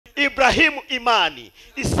Ibrahimu imani,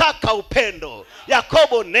 Isaka upendo,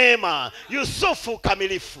 Yakobo neema, Yusufu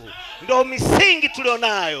kamilifu. Ndio misingi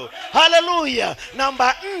tulionayo. Haleluya.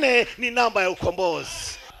 Namba 4 ni namba ya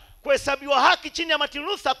ukombozi. Kuhesabiwa haki chini ya Martin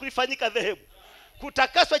Luther kulifanyika dhehebu.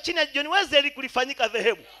 Kutakaswa chini ya John Wesley kulifanyika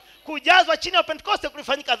dhehebu. Kujazwa chini ya Pentecoste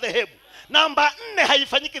kulifanyika dhehebu. Namba 4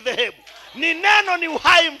 haifanyiki dhehebu. Ni neno, ni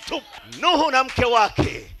uhai mtupu. Nuhu na mke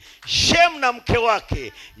wake, Shem na mke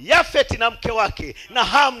wake, Yafeti na mke wake, na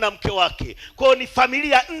Ham na mke wake. Kwa ni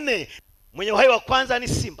familia 4. Mwenye uhai wa kwanza ni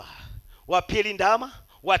simba, wa pili ndama,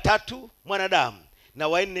 wa tatu mwanadamu, na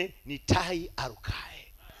wa 4 ni tai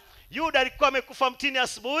arukae. Yuda alikuwa amekufa mtini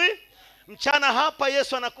asubuhi, mchana hapa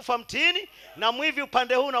Yesu anakufa mtini, na mwivi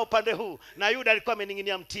upande huu na upande huu, na Yuda alikuwa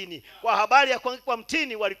ameninginia mtini. Kwa habari ya kuanguka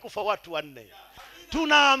mtini walikufa watu 4.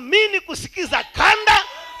 Tunaamini kusikiza kanda,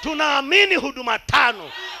 tunaamini huduma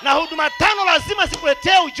 5, na huduma 5 lazima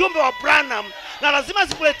zikuletee ujumbe wa Branham, na lazima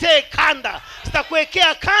zikuletee kanda.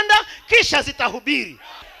 Zitakuwekea kanda kisha zitahubiri.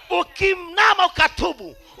 Ukimnama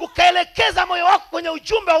ukatubu, ukaelekeza moyo wako kwenye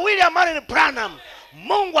ujumbe wa William Marion Branham,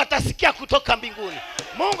 Mungu atasikia kutoka mbinguni.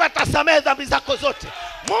 Mungu atasamehe dhambi zako zote.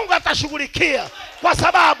 Mungu atashughulikia, kwa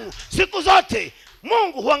sababu siku zote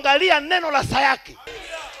Mungu huangalia neno la saa yake.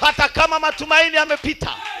 Hata kama matumaini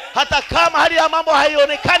yamepita, hata kama hali ya mambo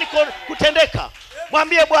haionekani kutendeka,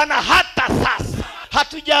 mwambie Bwana, hata sasa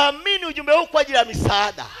hatujaamini ujumbe huu kwa ajili ya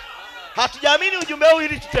misaada. Hatujaamini ujumbe huu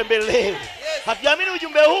ili tutembelewe. Hatujaamini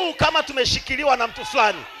ujumbe huu kama tumeshikiliwa na mtu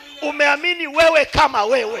fulani. Umeamini wewe kama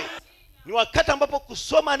wewe. Ni wakati ambapo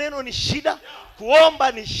kusoma neno ni shida,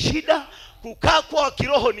 kuomba ni shida, kukaa kwa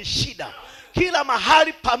kiroho ni shida. Kila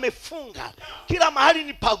mahali pamefunga, kila mahali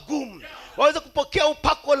ni pagumu. Waweza kupokea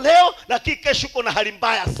upako leo, lakini kesho uko na hali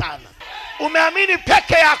mbaya sana. Umeamini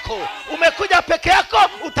peke yako, umekuja peke yako,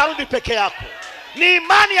 utarudi peke yako. Ni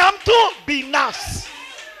imani ya mtu binafsi.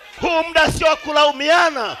 Huu muda sio wa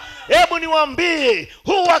kulaumiana. Hebu niwaambie,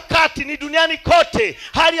 huu wakati ni duniani kote,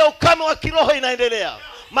 hali ya ukame wa kiroho inaendelea.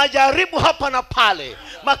 Majaribu hapa na pale,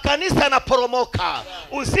 makanisa yanaporomoka,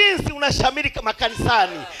 uzinzi unashamiri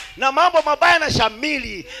makanisani, na mambo mabaya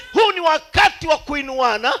yanashamiri. Huu ni wakati wa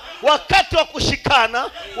kuinuana, wakati wa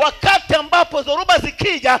kushikana, wakati ambapo dhoruba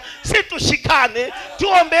zikija, si tushikane,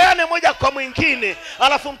 tuombeane moja kwa mwingine,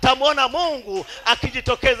 alafu mtamwona Mungu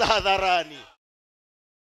akijitokeza hadharani.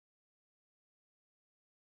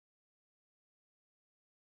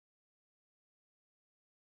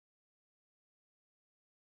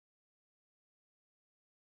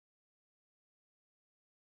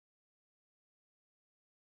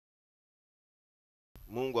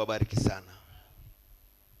 Mungu abariki sana.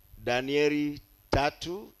 Danieli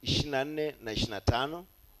 3:24 na 25,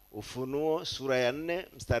 Ufunuo sura ya 4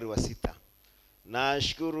 mstari wa 6.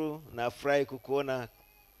 Nashukuru na afurahi kukuona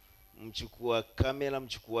mchukua kamera,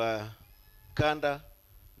 mchukua kanda,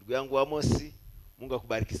 ndugu yangu Amosi. Mungu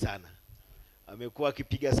akubariki sana. Amekuwa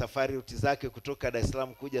akipiga safari ruti zake kutoka Dar es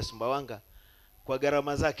Salaam kuja Sumbawanga kwa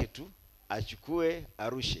gharama zake tu, achukue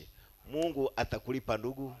arushe. Mungu atakulipa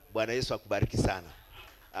ndugu. Bwana Yesu akubariki sana.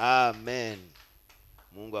 Amen.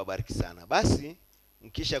 Mungu abariki sana. Basi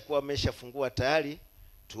mkisha kuwa ameshafungua tayari,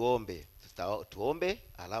 tuombe. Tuombe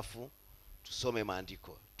alafu tusome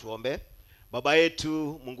maandiko. Tuombe. Baba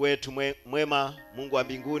yetu, Mungu wetu mwema, Mungu wa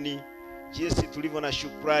mbinguni, jinsi tulivyo na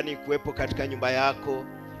shukrani kuwepo katika nyumba yako,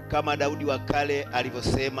 kama Daudi wa kale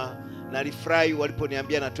alivyosema, na alifurahi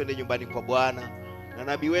waliponiambia na twende nyumbani kwa Bwana, na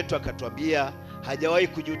nabii wetu akatuambia hajawahi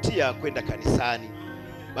kujutia kwenda kanisani.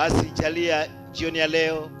 Basi jalia jioni ya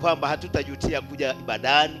leo kwamba hatutajutia kuja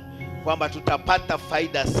ibadani, kwamba tutapata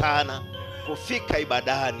faida sana kufika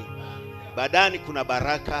ibadani. Ibadani kuna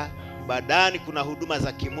baraka, ibadani kuna huduma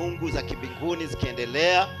za kimungu za kimbinguni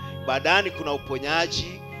zikiendelea, ibadani kuna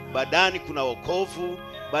uponyaji, ibadani kuna wokovu,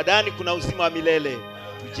 ibadani kuna uzima wa milele.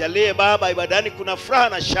 Tujalie Baba, ibadani kuna furaha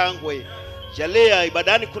na shangwe. Jalia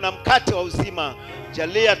ibadani kuna mkate wa uzima.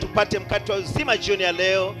 Jalia tupate mkate wa uzima jioni ya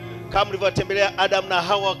leo, kama ulivyotembelea Adam na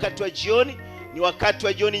Hawa wakati wa jioni. Ni wakati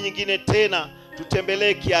wa jioni nyingine tena,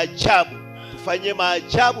 tutembelee kiajabu, tufanyie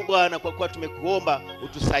maajabu Bwana, kwa kuwa tumekuomba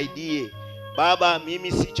utusaidie. Baba,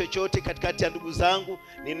 mimi si chochote katikati ya ndugu zangu,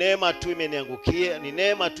 ni neema tu imeniangukia, ni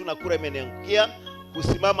neema tu na kura imeniangukia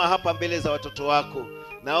kusimama hapa mbele za watoto wako.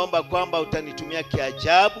 Naomba kwamba utanitumia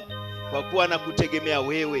kiajabu, kwa kuwa nakutegemea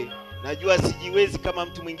wewe. Najua sijiwezi kama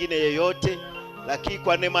mtu mwingine yeyote, lakini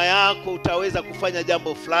kwa neema yako utaweza kufanya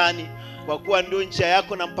jambo fulani, kwa kuwa ndio njia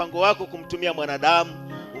yako na mpango wako kumtumia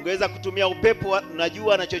mwanadamu. Ungeweza kutumia upepo,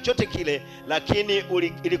 unajua, na chochote kile, lakini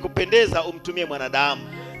ilikupendeza umtumie mwanadamu.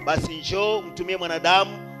 Basi njoo umtumie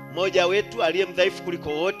mwanadamu mmoja wetu aliye mdhaifu kuliko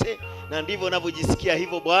wote, na ndivyo ninavyojisikia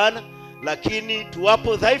hivyo Bwana. lakini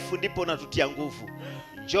tuwapo dhaifu ndipo unatutia nguvu.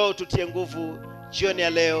 Njoo tutie nguvu jioni ya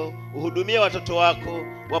leo, uhudumie watoto wako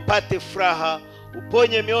wapate furaha,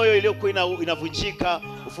 uponye mioyo iliyokuwa inavunjika,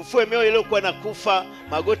 ufufue mioyo iliyokuwa inakufa,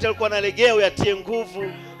 magoti yalikuwa yanalegea uyatie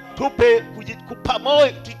nguvu.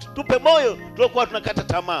 Tupe moyo tuliokuwa tunakata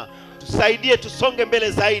tamaa. Tusaidie tusonge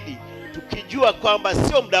mbele zaidi, tukijua kwamba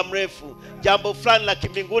sio muda mrefu jambo fulani la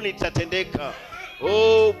kimbinguni litatendeka.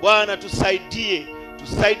 Bwana tusaidie,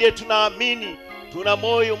 tunaamini,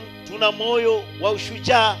 tuna moyo wa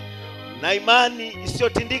ushujaa na imani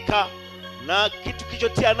isiyotindika, na kitu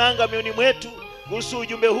kichotia nanga mioni mwetu kuhusu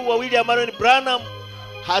ujumbe huu wa William Marion Branham.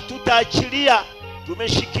 Hatutaachilia,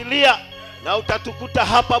 tumeshikilia, na utatukuta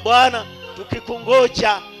hapa Bwana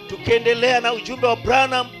tukikungoja, tukiendelea na ujumbe wa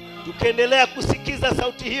Branham, tukiendelea kusikiza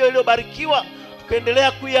sauti hiyo iliyobarikiwa,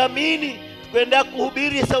 tukiendelea kuiamini, tukiendelea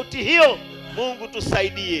kuhubiri sauti hiyo. Mungu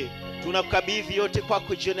tusaidie. Tunakabidhi yote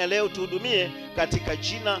kwako jioni leo, tuhudumie katika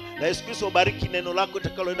jina la Yesu Kristo. Bariki neno lako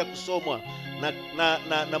litakaloenda kusomwa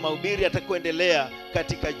na mahubiri yatakoendelea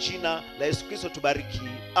katika jina la Yesu Kristo, tubariki.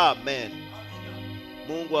 Amen.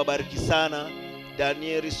 Mungu awabariki sana.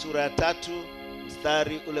 Danieli sura ya 3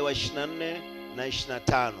 mstari ule wa 24 na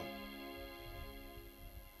 25.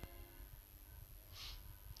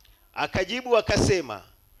 Akajibu akasema,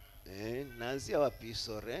 naanzia wapi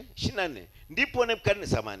sore? 24.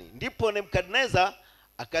 Ndipo Nebukadneza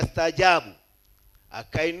akastaajabu,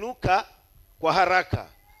 akainuka kwa haraka,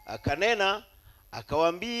 akanena,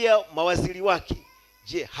 akawaambia mawaziri wake,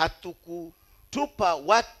 je, hatukutupa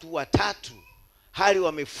watu 3 hali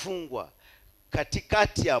wamefungwa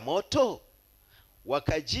katikati ya moto?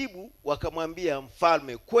 Wakajibu wakamwambia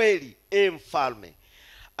mfalme, kweli mfalme.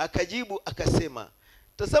 Akajibu akasema,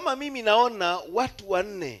 tazama, mimi naona watu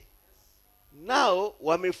 4 nao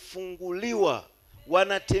wamefunguliwa,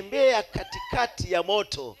 wanatembea katikati ya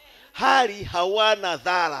moto hali hawana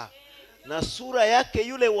dhara, na sura yake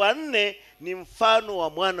yule wa 4 ni mfano wa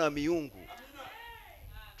mwana wa miungu.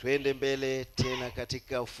 Twende mbele tena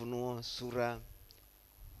katika Ufunuo sura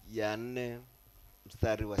ya 4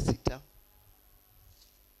 mstari wa 6.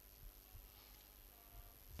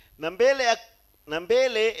 Na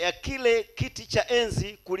mbele ya kile kiti cha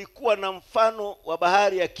enzi kulikuwa na mfano wa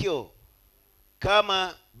bahari ya kioo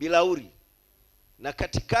kama bilauri, na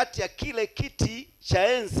katikati ya kile kiti cha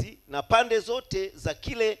enzi na pande zote za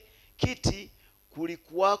kile kiti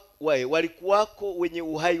walikuwako wenye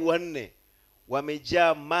uhai 4,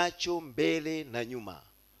 wamejaa macho mbele na nyuma.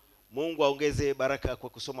 Mungu aongeze baraka kwa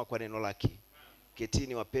kusoma kwa neno lake.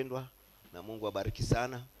 Ketini wapendwa, na Mungu abariki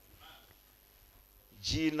sana.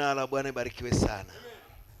 Jina la Bwana barikiwe sana.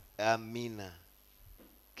 Amina.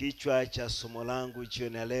 Kichwa cha somo langu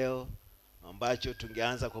jioni ya leo ambacho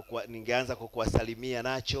ningeanza kwa kuwasalimia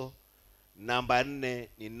nacho, namba 4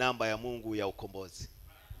 ni namba ya Mungu ya ukombozi.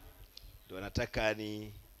 Ndio nataka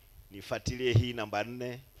nifuatilie hii namba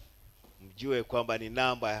 4, mjue kwamba ni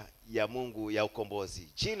namba ya Mungu ya ukombozi.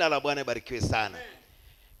 Jina la Bwana barikiwe sana.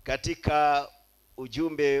 Katika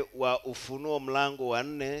ujumbe wa Ufunuo mlango wa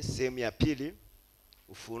 4 sehemu ya 2,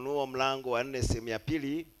 Ufunuo mlango wa 4 sehemu ya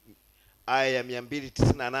 2 aya ya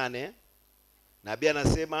 298, nabii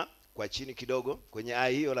anasema kwa chini kidogo kwenye aya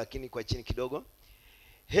hiyo, lakini kwa chini kidogo,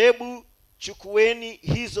 hebu chukueni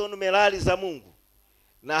hizo numerali za Mungu,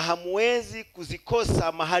 na hamwezi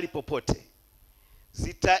kuzikosa mahali popote.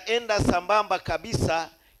 Zitaenda sambamba kabisa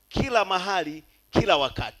kila mahali, kila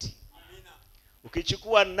wakati.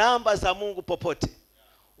 Ukichukua namba za Mungu popote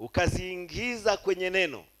ukaziingiza kwenye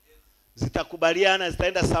neno, zitakubaliana,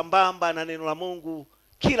 zitaenda sambamba na neno la Mungu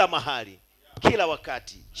kila mahali, kila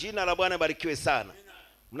wakati. Jina la Bwana barikiwe sana.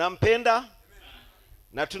 Mnampenda?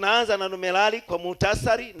 Na tunaanza na numerali kwa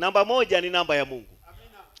muhtasari. Namba 1 ni namba ya Mungu.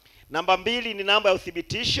 Namba 2 ni namba ya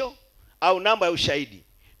uthibitisho au namba ya ushahidi.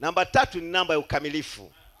 Namba 3 ni namba ya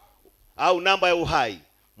ukamilifu au namba ya uhai.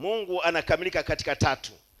 Mungu anakamilika katika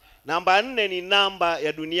 3. Namba 4 ni namba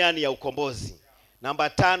ya duniani ya ukombozi. Namba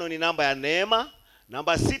 5 ni namba ya neema.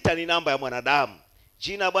 Namba 6 ni namba ya mwanadamu.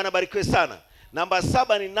 Jina la Bwana barikiwe sana. Namba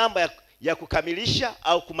 7 ni namba ya kukamilisha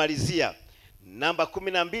au kumalizia. Namba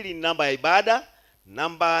 12 ni namba ya ibada.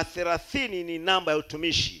 Namba 30 ni namba ya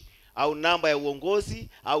utumishi au namba ya uongozi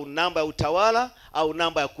au namba ya utawala au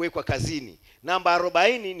namba ya kuwekwa kazini. Namba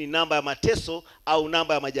 40 ni namba ya mateso au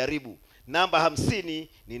namba ya majaribu. Namba 50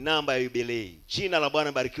 ni namba ya yubilei. Jina la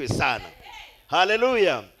Bwana barikiwe sana.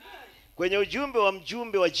 Haleluya. Kwenye ujumbe wa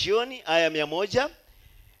mjumbe wa jioni aya 100,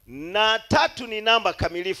 na 3 ni namba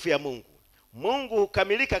kamilifu ya Mungu. Mungu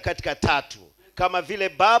hukamilika katika 3, kama vile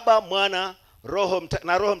Baba, Mwana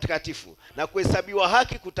na Roho Mtakatifu, na kuhesabiwa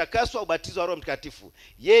haki, kutakaswa, ubatizo wa Roho Mtakatifu.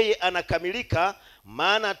 Yeye anakamilika,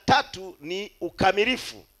 maana 3 ni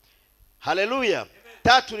ukamilifu. Haleluya.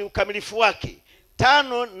 3 ni ukamilifu wake.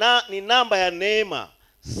 5 ni namba ya neema.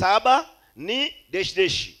 7 ni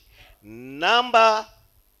deshi. Namba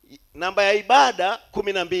ya ibada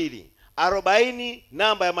 12. 40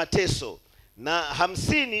 namba ya mateso, na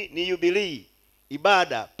 50 ni jubilii.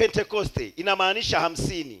 Ibada Pentekoste inamaanisha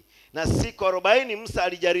 50. Na siku 40 Musa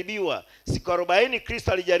alijaribiwa, siku 40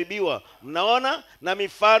 Kristo alijaribiwa. Mnaona, na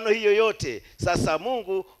mifano hiyo yote. Sasa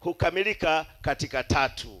Mungu hukamilika katika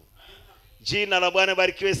 3. Jina la Bwana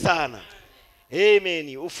barikiwe sana.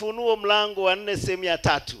 Amen. Ufunuo mlango wa 4 sehemu ya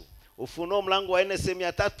 3. Ufunuo mlango wa 4 sehemu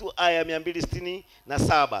ya 3 aya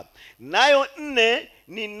 267. Nayo 4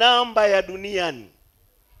 ni namba ya duniani.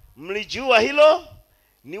 Mlijua hilo?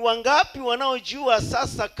 Ni wangapi wanaojua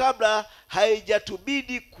sasa kabla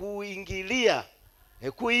haijatubidi kuingilia?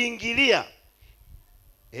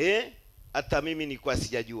 Hata mimi nilikuwa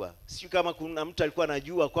sijajua. Sio kama kuna mtu alikuwa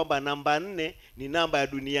anajua kwamba namba 4 ni namba ya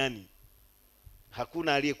duniani.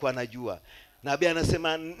 Hakuna aliyekuwa anajua. Nabii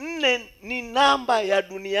anasema 4 ni namba ya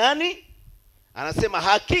duniani. Anasema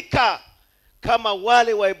hakika kama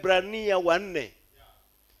wale Waebrania 4.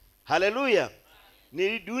 Haleluya.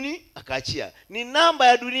 Ni duni akaachia. Ni namba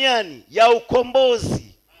ya duniani ya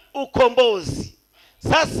ukombozi.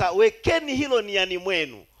 Sasa wekeni hilo niani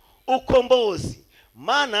mwenu, ukombozi.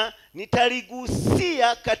 Maana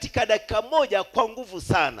nitaligusia katika dakika moja kwa nguvu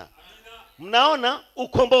sana. Mnaona,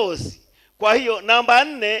 ukombozi. Kwa hiyo namba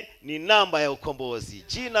 4 ni namba ya ukombozi.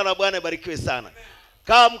 Jina la Bwana barikiwe sana.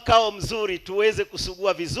 Kama mkao mzuri tuweze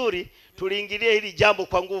kusugua vizuri, tuliingilia hili jambo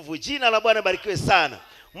kwa nguvu. Jina la Bwana barikiwe sana.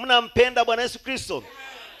 Mnampenda Bwana Yesu Kristo?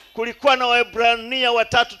 Kulikuwa na Waebrania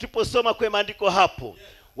 3 tuliposoma kwa maandiko hapo.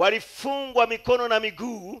 Walifungwa mikono na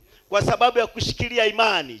miguu kwa sababu ya kushikilia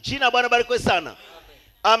imani. Jina la Bwana barikiwe sana.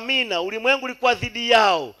 Amina. Ulimwengu ulikuwa dhidi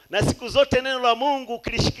yao, na siku zote neno la Mungu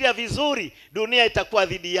ukilishikilia vizuri, dunia itakuwa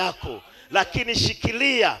dhidi yako. Lakini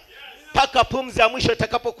shikilia mpaka pumzi ya mwisho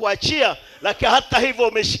itakapokuachia. Lakini hata hivyo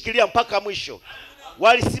umeshikilia mpaka mwisho.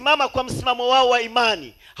 Walisimama kwa msimamo wao wa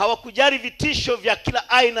imani. Hawakujali vitisho vya kila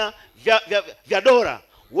aina vya dola.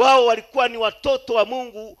 Wao walikuwa ni watoto wa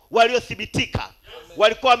Mungu waliothibitika.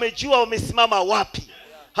 Walikuwa wamejua wamesimama wapi.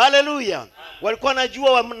 Haleluya. Walikuwa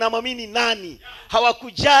wanajua wanamwamini nani.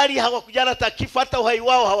 Hawakujali hata kifo, hata uhai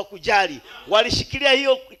wao hawakujali. Walishikilia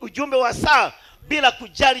hiyo ujumbe wa saa bila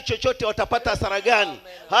kujali chochote watapata hasara gani.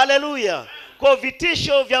 Haleluya. Kwa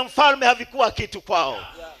vitisho vya mfalme havikuwa kitu kwao.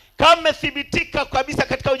 Kama umethibitika kabisa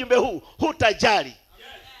katika ujumbe huu, hutajali.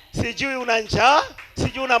 Sijui una njaa,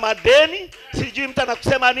 sijui una madeni, sijui mtu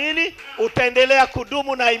anakusema nini, utaendelea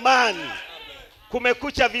kudumu na imani.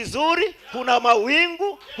 Kumekucha vizuri, kuna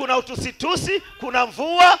mawingu, kuna utusitusi, kuna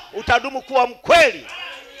mvua, utadumu kuwa mkweli.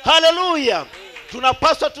 Haleluya.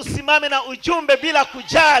 Tunapaswa tusimame na ujumbe bila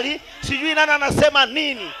kujali sijui nani anasema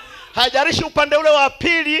nini. Hajarishi upande ule wa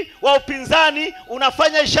pili wa upinzani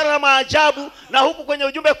unafanya ishara na maajabu, na huku kwenye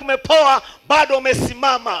ujumbe kumepoa, bado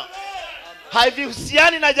umesimama.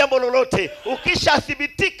 Haivihusiani na jambo lolote.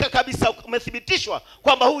 Ukishathibitika kabisa, umethibitishwa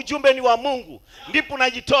kwamba huu ujumbe ni wa Mungu, ndipo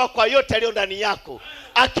unajitoa kwa yote yaliyo ndani yako.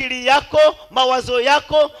 Akili yako, mawazo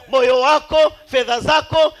yako, moyo wako, fedha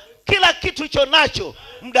zako, kila kitu hicho nacho,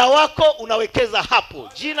 muda wako unawekeza hapo.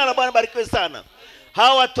 Jina la Bwana barikiwe sana.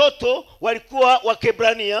 Hawa watoto walikuwa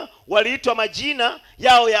Wakebrania, waliitwa majina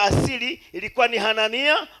yao ya asili ilikuwa ni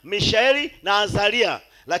Hanania, Mishaeli na Azaria.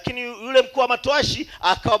 Lakini yule mkuu wa matoashi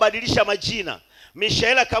akawabadilisha majina.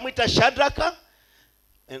 Mishaeli akamwita Shadraka,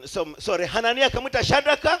 Hanania akamwita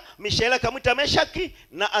Shadraka, Mishaeli akamwita Meshaki,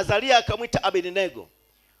 na Azaria akamwita Abednego.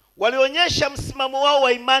 Walionyesha msimamo wao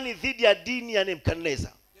wa imani dhidi ya dini ya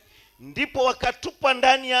Nebukadneza. Ndipo wakatupwa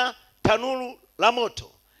ndani ya tanuru la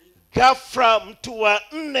moto. Ghafla mtu wa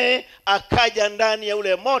 4 akaja ndani ya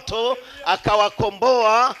ule moto,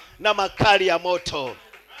 akawakomboa na makali ya moto.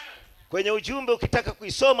 Kwenye ujumbe ukitaka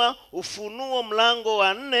kuisoma, Ufunuo mlango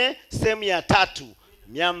wa 4 sehemu ya 3,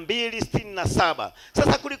 267.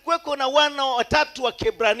 Sasa kulikuweko na wana watatu wa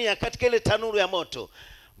Kebrania katika ile tanuru ya moto,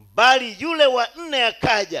 bali yule wa 4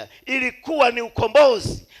 akaja. Ilikuwa ni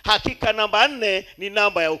ukombozi. Hakika namba 4 ni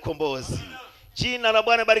namba ya ukombozi. Jina la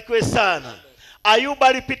Bwana barikiwe sana. Ayuba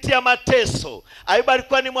alipitia mateso. Ayuba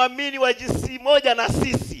alikuwa ni muamini wa jinsi moja na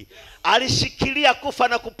sisi. Alishikilia kufa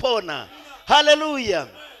na kupona. Haleluya.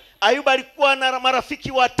 Ayuba alikuwa na marafiki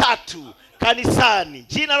 3 kanisani.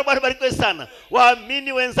 Jina la Bwana barikiwe sana.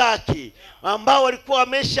 Waamini wenzake ambao walikuwa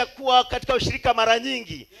wameshakuwa katika ushirika mara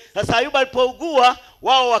nyingi. Sasa Ayuba alipougua,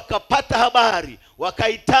 wao wakapata habari,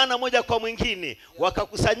 wakaitana moja kwa mwingine,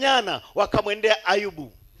 wakakusanyana, wakamwendea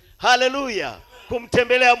Ayubu. Haleluya!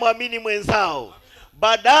 Kumtembelea muamini mwenzao.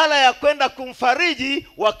 Badala ya kwenda kumfariji,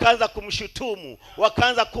 wakaanza kumshutumu,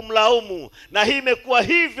 wakaanza kumlaumu. Na hii imekuwa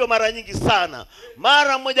hivyo mara nyingi sana.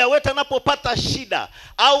 Mara mmoja wetu anapopata shida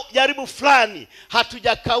au jaribu fulani,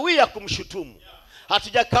 hatujakawia kumshutumu,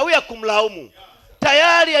 hatujakawia kumlaumu.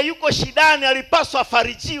 Tayari yuko shidani, alipaswa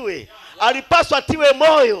afarijiwe, alipaswa atiwe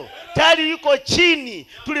moyo. Tayari yuko chini,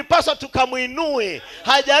 tulipaswa tukamuinue.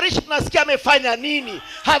 Hajarishi tunasikia amefanya nini,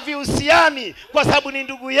 havihusiani, kwa sababu ni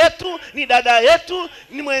ndugu yetu, ni dada yetu,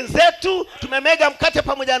 ni mwenzetu, tumemega mkate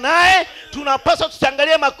pamoja naye. Tunapaswa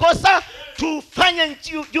tutangalie makosa, tufanye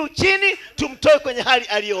juu chini, tumtoe kwenye hali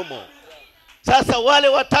aliyomo. Sasa wale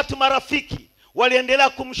watatu marafiki waliendelea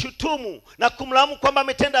kumshutumu na kumlaumu kwamba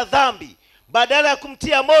ametenda dhambi. Badala ya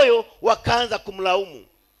kumtia moyo, wakaanza kumlaumu.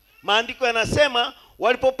 Maandiko yanasema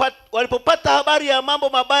walipopata habari ya mambo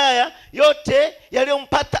mabaya yote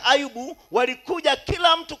yaliyompata Ayubu, walikuja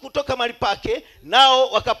kila mtu kutoka mahali pake, nao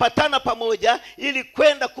wakapatana pamoja ili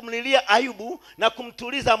kwenda kumlilia Ayubu na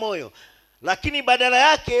kumtuliza moyo. Lakini badala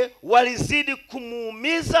yake walizidi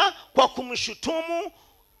kumuumiza kwa kumshutumu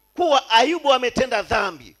kuwa Ayubu ametenda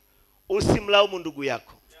dhambi. Usimlaumu ndugu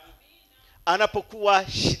yako anapokuwa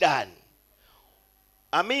shidani.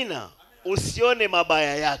 Amina. Usione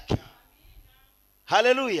mabaya yake.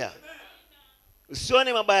 Haleluya.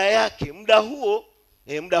 Usione mabaya yake. Muda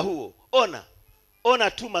huo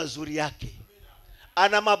ona tu mazuri yake.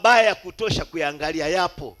 Ana mabaya ya kutosha kuyaangalia,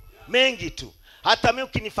 yapo mengi tu. Hata mimi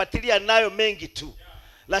ukinifuatilia nayo mengi tu,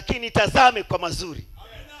 lakini tazame kwa mazuri.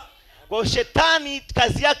 Kwa shetani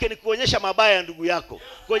kazi yake ni kuonyesha mabaya ya ndugu yako,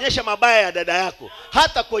 kuonyesha mabaya ya dada yako,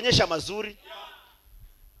 hata kuonyesha mazuri.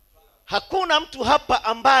 Hakuna mtu hapa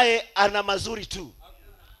ambaye ana mazuri tu.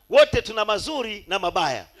 Wote tuna mazuri na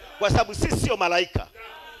mabaya, kwa sababu sisi sio malaika.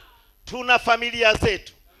 Tuna familia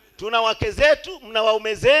zetu, tuna wake zetu, mna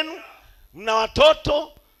waume zenu, mna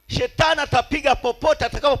watoto. Shetani atapiga popote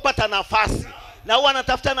atakapopata nafasi, na huwa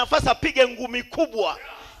anatafuta nafasi apige ngumi kubwa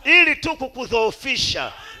ili tu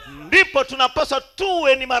kukudhoofisha. Ndipo tunapaswa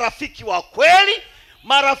tuwe ni marafiki wa kweli,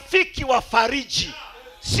 marafiki wa fariji,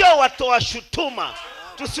 sio watoa shutuma.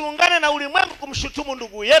 Tusiungane na ulimwengu kumshutumu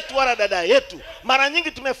ndugu yetu wala dada yetu. Mara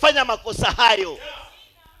nyingi tumefanya makosa hayo.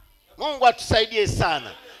 Mungu atusaidie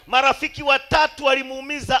sana. Marafiki watatu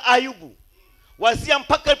walimuumiza Ayubu. Wazia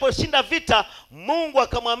mpaka aliposhinda vita, Mungu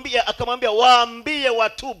akamwambia waambie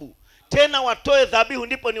watubu, tena watoe dhabihu,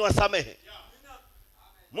 ndipo niwasamehe.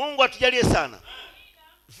 Mungu atujalie sana.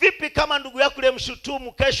 Vipi kama ndugu yako yule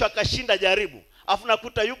mshutumu kesho akashinda jaribu, afu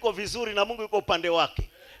nakuta yuko vizuri na Mungu yuko upande wake?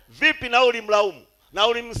 Vipi na ulimlaumu na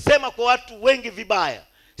ulimsema kwa watu wengi vibaya?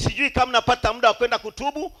 Sijui kama napata muda wa kwenda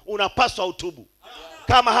kutubu. Unapaswa utubu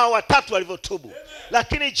kama hawa watatu walivyotubu.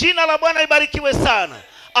 Lakini jina la Bwana libarikiwe sana.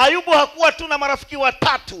 Ayubu hakuwa tu na marafiki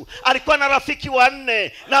watatu, alikuwa na rafiki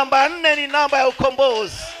wanne. Namba 4 ni namba ya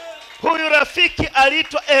ukombozi. Huyu rafiki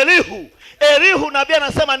aliitwa Elihu nabii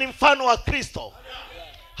anasema ni mfano wa Kristo.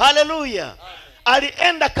 Haleluya.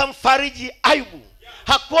 Alienda kumfariji Ayubu.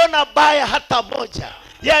 Hakuona baya hata moja.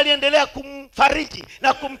 Yeye aliendelea kumfariji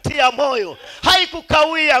na kumtia moyo.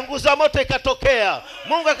 Haikukawia, nguzo ya moto ikatokea.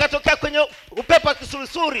 Mungu akatokea kwenye upepo wa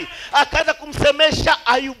kisulisuli, akaanza kumsemesha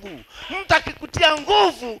Ayubu. Mtu akikutia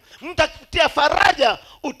nguvu, mtu akikutia faraja,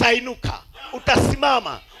 utainuka,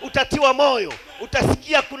 utasimama, utatiwa moyo,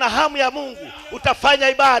 utasikia kuna hamu ya Mungu, utafanya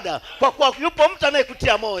ibada, kwa kuwa yupo mtu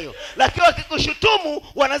anayekutia moyo. Lakini wakikushutumu,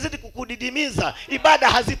 wanazidi kukudidimiza, ibada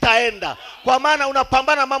hazitaenda. Kwa maana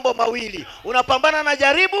unapambana mambo mawili, unapambana na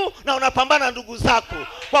jaribu na unapambana na ndugu zako,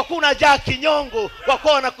 kwa kuwa unajaa kinyongo kwa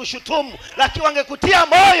kuwa wanakushutumu. Lakini wangekutia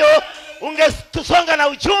moyo, ungesonga na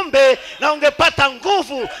ujumbe na ungepata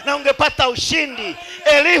nguvu na ungepata ushindi.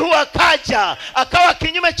 Elihu akaja, akawa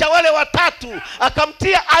kinyume cha wale watatu,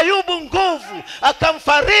 akamtia Ayubu nguvu,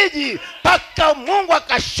 akamfariji mpaka Mungu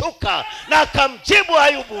akashuka na akamjibu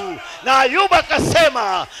Ayubu. Na Ayubu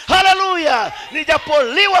akasema, haleluya,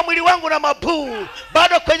 nijapoliwa mwili wangu na mabuu,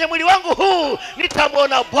 bado kwenye mwili wangu huu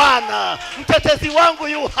nitamwona Bwana, mtetezi wangu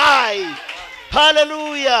yu hai.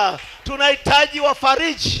 Haleluya. Tunahitaji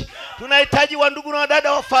wafariji, tunahitaji wa ndugu na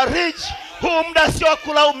wadada wafariji. Huu muda sio wa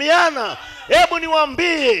kulaumiana. Hebu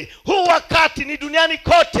niwaambie, huu wakati ni duniani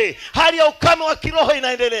kote, hali ya ukame wa kiroho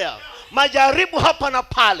inaendelea. Majaribu hapa na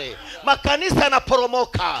pale, makanisa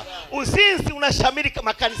yanaporomoka, uzinzi unashamiri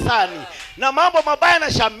makanisani, na mambo mabaya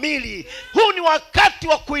yanashamiri. Huu ni wakati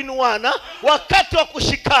wa kuinuana, wakati wa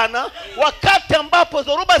kushikana, wakati ambapo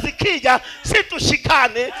dhoruba zikija, si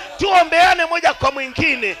tushikane, tuombeane moja kwa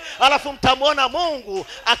mwingine, alafu mtamwona Mungu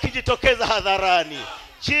akijitokeza hadharani.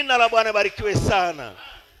 Jina la Bwana barikiwe sana.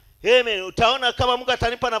 Amen. Utaona kama Mungu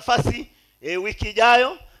atanipa nafasi wiki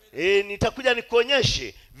ijayo, nitakuja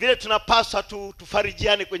nikuonyeshe vile tunapaswa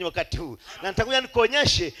tufarijiane kwenye wakati huu, na nitakuja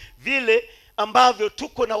nikuonyeshe vile ambavyo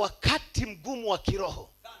tuko na wakati mgumu wa kiroho,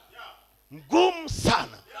 mgumu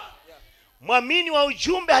sana. Mwamini wa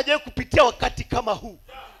ujumbe hajawahi kupitia wakati kama huu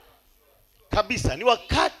kabisa. Ni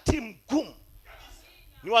wakati mgumu,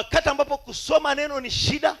 ni wakati ambapo kusoma neno ni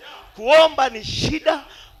shida, kuomba ni shida,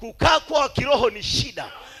 kukaa kwa kiroho ni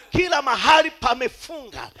shida. Kila mahali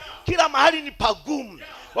pamefunga, kila mahali ni pagumu.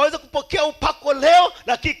 Waweza kupokea upako leo,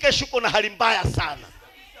 lakini kesho uko na hali mbaya sana.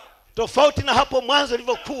 Tofauti na hapo mwanzo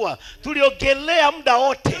ilivyokuwa, tuliogelea muda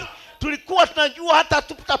wote. Tulikuwa tunajua hata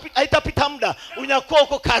haitapita muda, unyakuo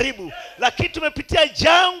uko karibu. Lakini tumepitia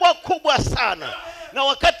jangwa kubwa sana. Na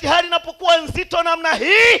wakati hali inapokuwa nzito namna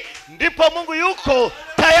hii, ndipo Mungu yuko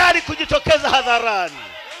tayari kujitokeza hadharani.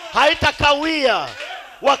 Haitakawia.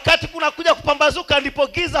 Wakati kuna kuja kupambazuka, ndipo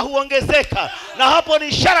giza huongezeka, na hapo ni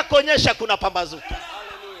ishara kuonyesha kuna pambazuka.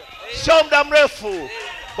 Sio muda mrefu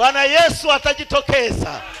Bwana Yesu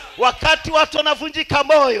atajitokeza. Wakati watu wanavunjika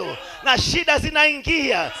moyo na shida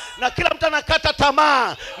zinaingia na kila mtu anakata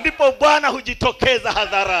tamaa, ndipo Bwana hujitokeza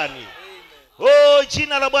hadharani.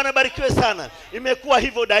 Jina la Bwana barikiwe sana. Imekuwa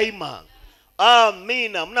hivyo daima.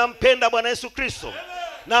 Amina. Mnampenda Bwana Yesu Kristo.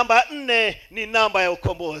 Namba 4 ni namba ya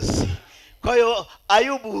ukombozi. Kwa hiyo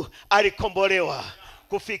Ayubu alikombolewa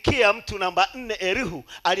kufikia mtu namba 4, Elihu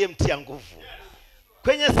aliyemtia nguvu.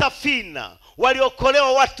 Kwenye safina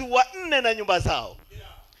waliokolewa watu 4 na nyumba zao.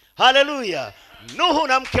 Haleluya. Nuhu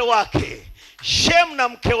na mke wake, Shem na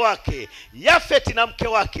mke wake, Yafeti na mke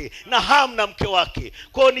wake, na Ham na mke wake.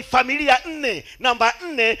 Kwa hiyo ni familia 4. Namba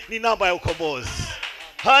 4 ni namba ya ukombozi.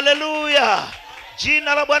 Haleluya.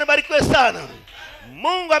 Jina la Bwana barikiwe sana.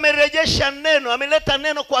 Mungu amerejesha neno, ameleta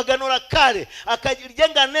neno kwa agano la kale,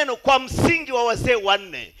 akajenga neno kwa msingi wa wazee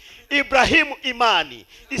 4. Ibrahimu imani,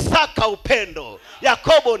 Isaka upendo,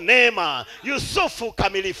 Yakobo neema, Yusufu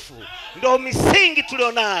kamilifu. Ndio misingi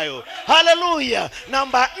tulionayo. Haleluya.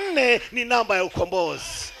 Namba 4 ni namba ya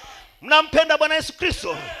ukombozi. Mnampenda Bwana Yesu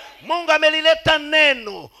Kristo. Mungu amelileta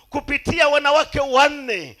neno kupitia wanawake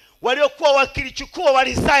 4 waliokuwa wakilichukua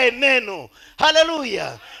walizae neno.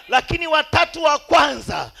 Haleluya. Lakini 3 wa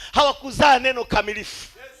kwanza hawakuzaa neno kamilifu.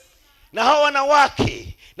 Na hawa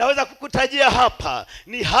wanawake naweza kukutajia hapa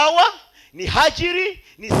ni Hawa, ni Hajiri,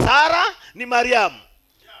 ni Sara, ni Mariamu.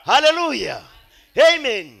 Haleluya.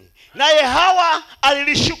 Amen. Naye Hawa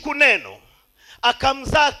alilishuku neno,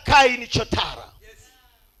 akamzaa Kaini chotara,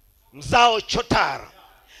 mzao chotara.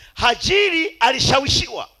 Hajiri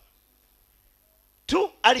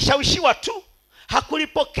alishawishiwa tu,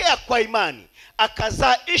 hakulipokea kwa imani,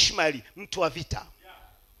 akazaa Ishmaeli mtu wa vita.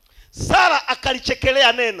 Sara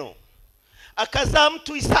akalichekelea neno,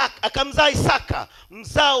 akamzaa Isaka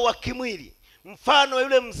mzao wa kimwili, mfano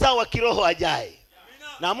yule mzao wa kiroho ajaye.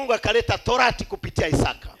 Na Mungu akaleta Torati kupitia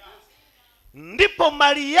Isaka. Ndipo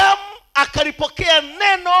Mariamu akalipokea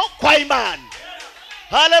neno kwa imani.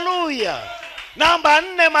 Haleluya. Namba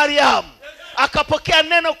 4 Mariamu akapokea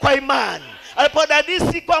neno kwa imani.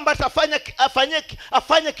 Alipodadisi kwamba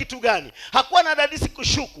afanye kitu gani, hakuwa na dadisi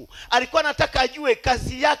kushuku. Alikuwa anataka ajue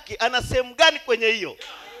kazi yake ana sehemu gani kwenye hiyo.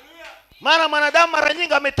 Maana mwanadamu mara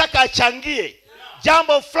nyingi ametaka achangie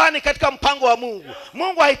jambo fulani katika mpango wa Mungu.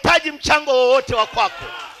 Mungu hahitaji mchango wowote wa kwako.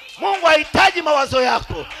 Mungu hahitaji mawazo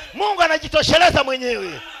yako. Mungu anajitosheleza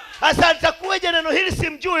mwenyewe. Asa nitakuweje neno hili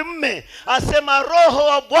simjui mme? Asema Roho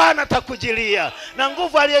wa Bwana atakujilia na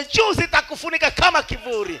nguvu aliye juu zitakufunika kama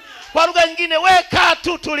kivuli. Kwa lugha nyingine, weka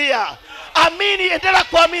tu, tulia. Amini, endelea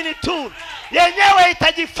kuamini tu. Yenyewe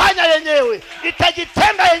itajifanya yenyewe,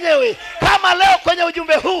 itajitenda yenyewe. Kama leo kwenye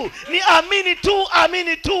ujumbe huu ni amini tu,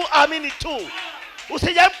 amini tu, amini tu.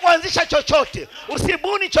 Usijaribu kuanzisha chochote,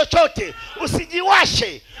 usibuni chochote,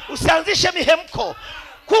 usijiwashe, usianzishe mihemko.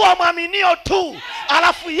 Kuwa mwaminio tu,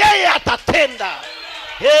 alafu yeye atatenda.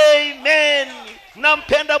 Amen.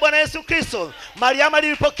 Mnampenda Bwana Yesu Kristo. Mariamu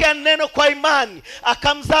alipokea neno kwa imani,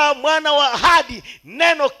 akamzaa mwana wa ahadi,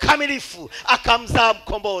 neno kamilifu, akamzaa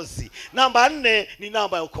mkombozi. Namba 4 ni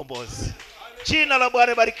namba ya ukombozi. Jina la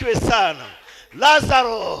Bwana barikiwe sana.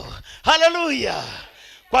 Lazaro, haleluya,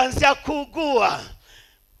 kuanzia kuugua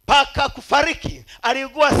mpaka kufariki,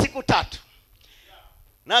 aliugua siku 3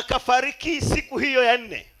 na akafariki siku hiyo ya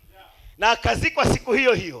 4 na akazikwa siku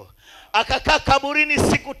hiyo hiyo. akakaa kaburini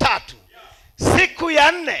siku 3. Siku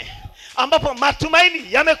ya 4 ambapo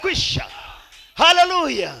matumaini yamekwisha.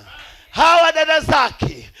 Haleluya. Hawa dada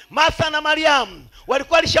zake Martha na Mariamu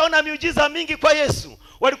walikuwa walishaona miujiza mingi kwa Yesu,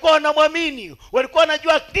 walikuwa wanamwamini, walikuwa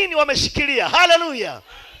wanajua nini wameshikilia. Haleluya.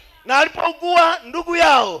 Na alipougua ndugu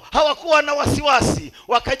yao hawakuwa na wasiwasi,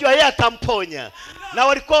 wakajua yeye atamponya, na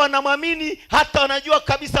walikuwa wanamwamini, hata wanajua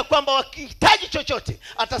kabisa kwamba wakihitaji chochote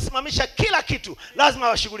atasimamisha kila kitu, lazima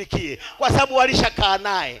washughulikie, kwa sababu walishakaa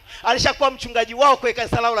naye, alishakuwa mchungaji wao kwa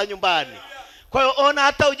kanisa lao la nyumbani. Kwa hiyo ona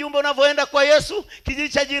hata ujumbe unavyoenda kwa Yesu kijiji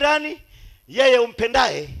cha jirani, yeye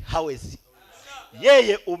umpendaye hawezi,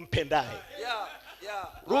 yeye umpendaye.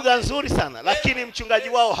 Lugha nzuri sana, lakini mchungaji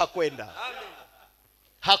wao hakwenda.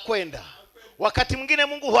 Wakati mwingine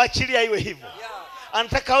Mungu huachilia iwe hivyo,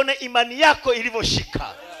 anataka aone imani yako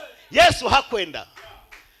ilivyoshika. Yesu hakwenda.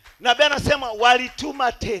 Nabii anasema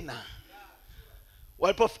walituma tena.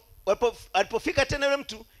 Walipofika tena yule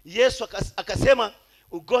mtu, Yesu akasema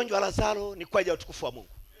ugonjwa wa Lazaro ni kwa ajili ya utukufu wa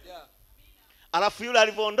Mungu. Alafu yule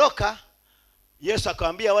alivyoondoka, Yesu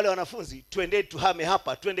akamwambia wale wanafunzi, twende tuhame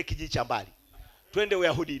hapa, twende kijiji cha mbali, twende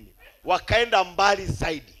Uyahudini. Wakaenda mbali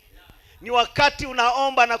zaidi. Ni wakati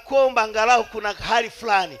unaomba na kuomba, angalau kuna hali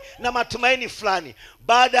fulani na matumaini fulani.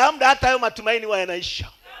 Baada ya muda hata hayo matumaini yanaisha.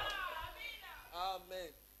 Amen.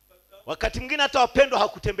 Wakati mwingine hata wapendwa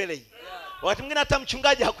hakutembelei. Wakati mwingine hata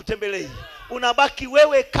mchungaji hakutembelei. Unabaki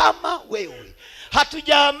wewe kama wewe.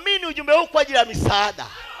 Hatujaamini ujumbe huu kwa ajili ya misaada.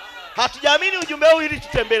 Hatujaamini ujumbe huu ili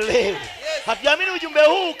tutembelewe. Hatujaamini ujumbe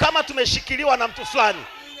huu kama tumeshikiliwa na mtu fulani.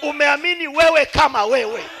 Umeamini wewe kama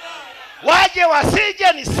wewe. Waje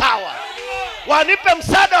wasije ni sawa, wanipe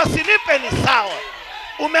msaada wasinipe ni sawa.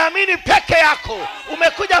 Umeamini peke yako,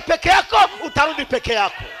 umekuja peke yako, utarudi peke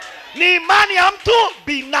yako. Ni imani ya mtu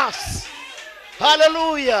binafsi.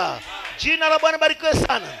 Haleluya. Jina la Bwana barikiwe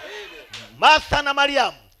sana. Martha na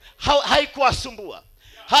Mariamu haikuwasumbua.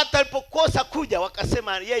 Hata alipokosa kuja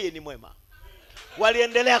wakasema yeye ni mwema.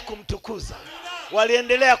 Waliendelea kumtukuza,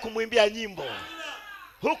 waliendelea kumwimbia nyimbo,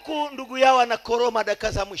 huku ndugu yao anakoroma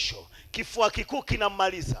dakika za mwisho, kifua kikuu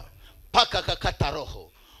kinammaliza mpaka akakata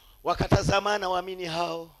roho. Wakatazamana waamini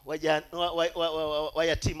hao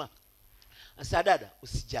wayatima. Asa dada,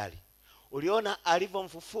 usijali, uliona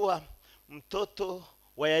alivyomfufua mtoto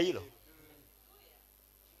wa Yairo?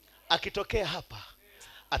 Akitokea hapa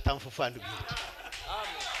atamfufua ndugu yetu.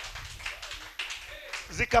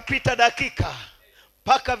 Zikapita dakika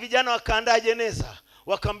mpaka vijana wakaandaa jeneza,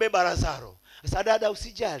 wakambeba Lazaro. Sasa dada,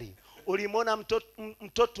 usijali, ulimwona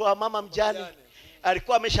mtoto wa mama mjane?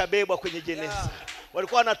 Alikuwa ameshabebwa kwenye jeneza.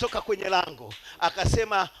 Walikuwa wanatoka kwenye lango,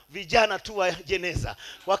 akasema vijana tu wa jeneza,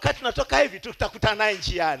 wakati tunatoka hivi tutakutana naye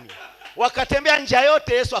njiani. Wakatembea njia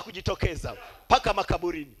yote, Yesu hakujitokeza mpaka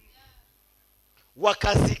makaburini.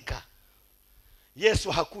 Wakazika.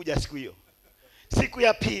 Yesu hakuja siku hiyo. Siku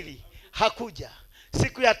ya pili hakuja.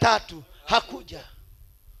 Siku ya 3 hakuja.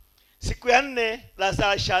 Siku ya 4 Lazaro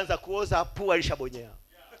alishaanza kuoza, pua alishabonyea.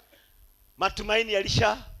 Matumaini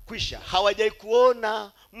yalishakwisha. Hawajai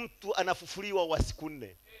kuona mtu anafufuliwa wa siku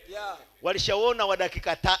 4. Walishaona wa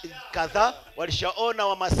dakika kadhaa, walishaona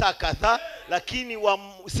wa masaa kadhaa, lakini wa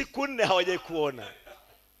siku 4 hawajai kuona.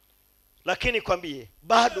 Lakini kwambie,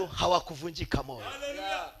 bado hawakuvunjika moyo.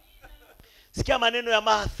 Sikia maneno ya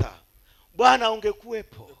Martha. Bwana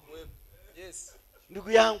ungekuwepo,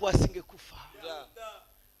 ndugu yangu asingekufa.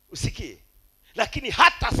 Usikie. Lakini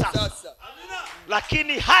hata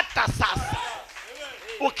sasa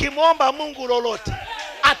ukimwomba Mungu lolote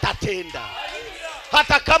atatenda.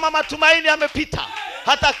 Hata kama matumaini yamepita,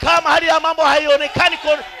 hata kama hali ya mambo haionekani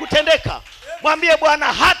kutendeka, mwambie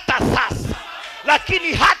Bwana hata sasa.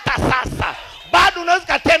 Lakini hata sasa bado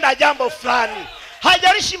unaweza kutenda jambo fulani.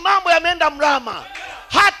 Hajalishi mambo yameenda mrama,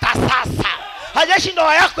 hata sasa. Hajalishi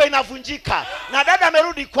ndoa yako inavunjika na dada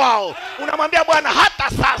amerudi kwao, unamwambia Bwana hata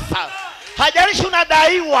sasa. Hajalishi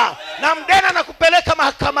unadaiwa na mdena na kupeleka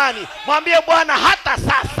mahakamani, mwambie Bwana hata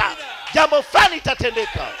sasa jambo fulani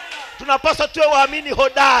itatendeka. Tunapaswa tuwe waamini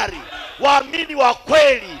hodari, waamini wa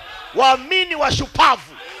kweli, waamini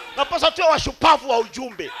washupavu. Tunapaswa tuwe washupavu wa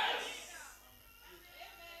ujumbe.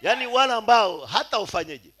 Yaani wala ambao hata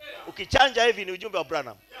ufanyeje, ukichanja hivi ni ujumbe wa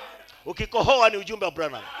Branham, ukikohoa ni ujumbe wa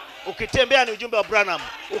Branham, ukitembea ni ujumbe wa Branham,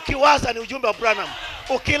 ukiwaza ni ujumbe wa Branham,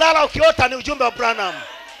 ukilala ukiota ni ujumbe wa Branham,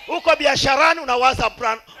 uko biasharani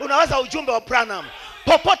unawaza ujumbe wa Branham.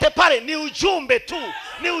 Popote pale ni ujumbe tu,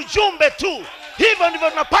 ni ujumbe tu. Hivyo ndivyo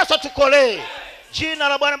tunapaswa tukolee. Jina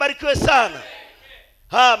la Bwana barikiwe sana.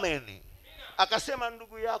 Amen. Akasema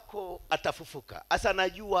ndugu yako atafufuka. Asa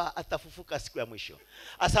najua atafufuka siku ya mwisho.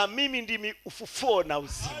 Asa mimi ndimi ufufuo na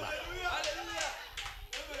uzima.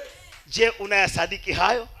 Je, unayasadiki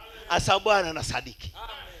hayo? Asa Bwana anasadiki.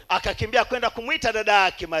 Akakimbia kwenda kumuita dada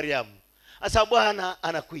yake Mariamu. Asa Bwana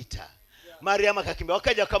anakuita. Mariamu akakimbia,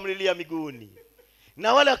 wakaja wakamlilia miguuni.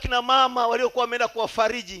 Na wale wakina mama waliokuwa wameenda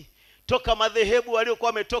kuwafariji toka madhehebu, waliokuwa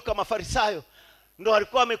wametoka Mafarisayo, ndio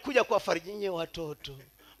walikuwa wamekuja kuwafariji. Nyie watoto,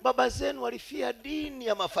 baba zenu walifia dini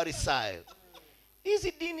ya Mafarisayo.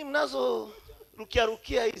 Hizi dini mnazo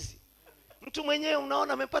rukia hizi, mtu mwenyewe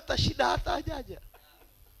unaona amepata shida hata hajaja.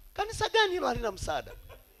 Kanisa gani hilo halina msaada?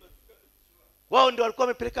 Wao ndio walikuwa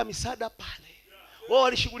wamepeleka misaada pale. Wao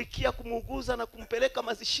walishughulikia kumuuguza na kumpeleka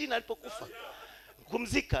mazishini alipokufa,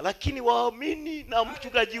 kumzika. Lakini waamini na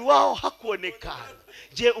mchungaji wao hakuonekana.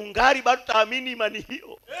 Je, ungari bado taamini imani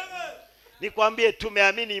hiyo? Nikwambie,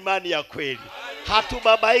 tumeamini imani ya kweli.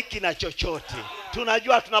 Hatubabaiki na chochote.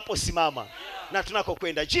 Tunajua tunaposimama na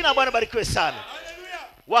tunakokwenda. Jina Bwana barikiwe sana.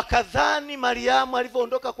 Wakadhani Mariamu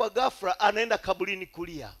alivyoondoka kwa ghafla anaenda kaburini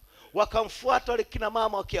kulia. Wakamfuata wale kina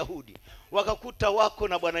mama wa Kiyahudi, wakakuta wako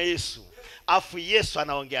na Bwana Yesu. Afu Yesu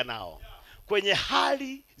anaongea nao kwenye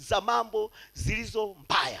hali za mambo zilizo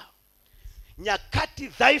mbaya, nyakati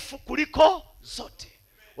dhaifu kuliko zote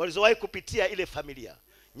walizowahi kupitia ile familia,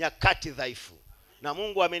 nyakati dhaifu. Na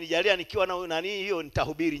Mungu amenijalia nikiwa na nani hiyo,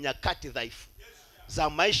 nitahubiri nyakati dhaifu za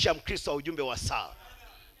maisha ya Mkristo wa ujumbe wa saa.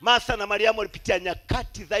 Martha na Mariamu walipitia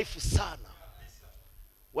nyakati dhaifu sana.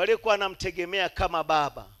 Walikuwa wanamtegemea kama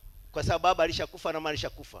baba, kwa sababu baba alishakufa na mama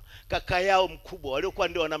alishakufa. Kaka yao mkubwa waliokuwa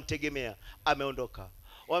ndio wanamtegemea ameondoka.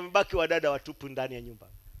 Wamebaki wadada watupu ndani ya nyumba.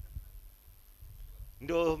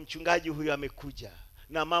 Ndio mchungaji huyu amekuja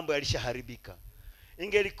na mambo yalishaharibika.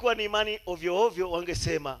 Ingelikuwa ni imani ovyo ovyo,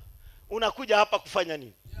 wangesema unakuja hapa kufanya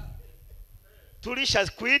nini? Tulisha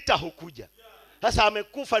kuita hukuja. Sasa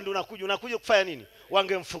amekufa ndio unakuja kufanya nini?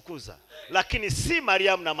 Wangemfukuza. Lakini si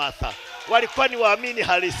Mariamu na Martha, walikuwa ni waamini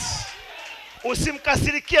halisi.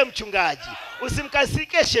 Usimkasirikie mchungaji,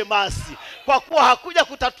 usimkasirikie shemasi, kwa kuwa hakuja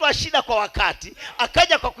kutatua shida kwa wakati,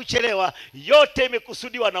 akaja kwa kuchelewa. Yote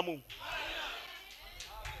imekusudiwa na Mungu.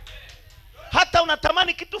 Hata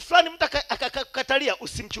unatamani kitu fulani mtu akakatalia,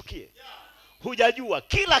 usimchukie. Hujajua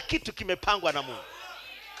kila kitu kimepangwa na Mungu.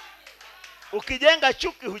 Ukijenga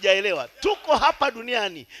chuki hujaelewa. Tuko hapa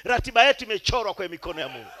duniani, ratiba yetu imechorwa kwa mikono ya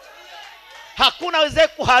Mungu. Hakuna weze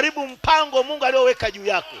kuharibu mpango Mungu alioweka juu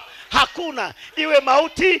yako. Hakuna, iwe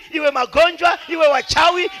mauti, iwe magonjwa, iwe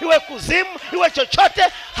wachawi, iwe kuzimu, iwe chochote.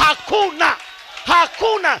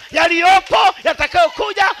 Hakuna yaliyopo,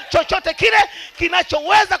 yatakayokuja, chochote kile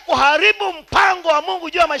kinachoweza kuharibu mpango wa Mungu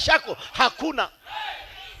juu ya maisha yako. Hakuna.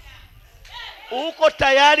 Uko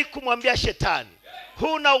tayari kumwambia shetani,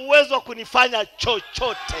 huna uwezo wa kunifanya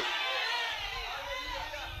chochote,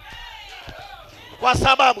 kwa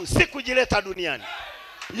sababu sikujileta duniani.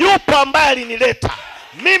 Yupo ambaye alinileta.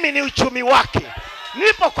 Mimi ni uchumi wake.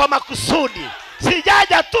 Nipo kwa makusudi.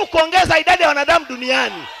 Sijaja tu kuongeza idadi ya wanadamu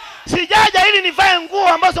duniani. Sijaja ili nivae nguo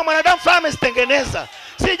ambazo mwanadamu fulani amezitengeneza.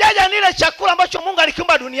 Sijaja nile chakula ambacho Mungu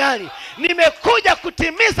alikiumba duniani. Nimekuja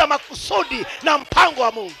kutimiza makusudi na mpango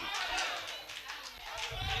wa Mungu.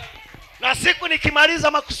 Na siku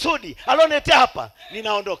nikimaliza makusudi alionetea hapa,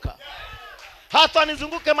 ninaondoka. Hata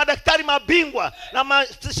nizunguke madaktari mabingwa na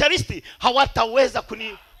maspecialisti, hawataweza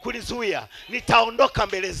kunizuia. Nitaondoka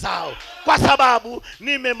mbele zao, kwa sababu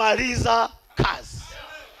nimemaliza kazi.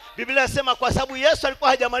 Biblia inasema kwa sababu Yesu alikuwa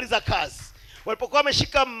hajamaliza kazi, walipokuwa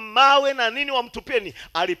wameshika mawe na nini wamtupieni,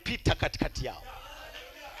 alipita katikati yao.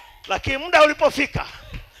 Lakini muda ulipofika,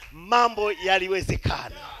 mambo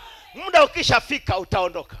yaliwezekana. Muda ukishafika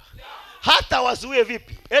utaondoka. Hata wazuie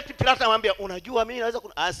vipi. Eti Pilato anamwambia, unajua mimi naweza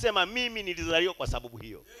anasema mimi nilizaliwa kwa sababu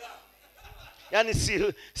hiyo. Yaani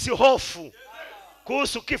si hofu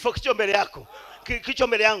kuhusu kifo kicho mbele yako, kicho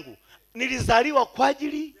mbele yangu. Nilizaliwa kwa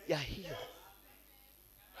ajili ya hiyo.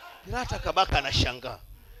 Pilato akabaka anashangaa.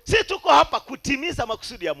 Sisi tuko hapa kutimiza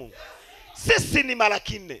makusudi ya Mungu. Sisi ni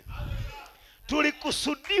malaki 4.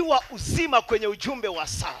 Tulikusudiwa uzima kwenye ujumbe wa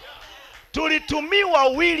saa. Tulitumiwa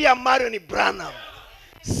William Marion Branham.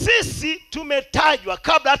 Sisi tumetajwa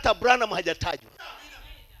kabla hata Branham hajatajwa.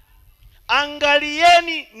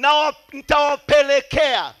 Angalieni na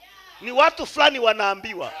nitawapelekea. Ni watu fulani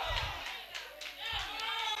wanaambiwa.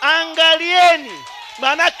 Angalieni,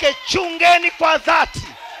 manake chungeni kwa dhati.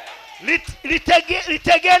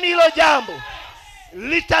 Litegeni hilo jambo.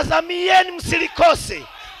 Litazamieni msilikose.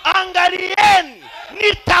 Angalieni,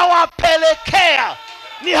 nitawapelekea.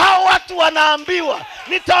 Ni hao watu wanaambiwa,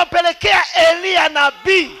 nitawapelekea Elia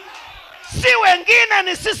nabii. Si wengine,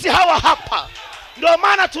 ni sisi hawa hapa. Ndio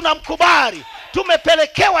maana tunamkubali.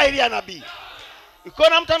 Tumepelekewa Elia nabii.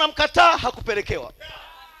 Ukiona mtu anamkataa, hakupelekewa.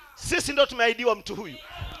 Sisi ndio tumeahidiwa mtu huyu.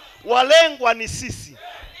 Walengwa ni sisi.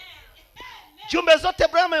 Jumbe zote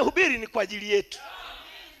Branham amehubiri ni kwa ajili yetu.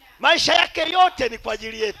 Maisha yake yote ni kwa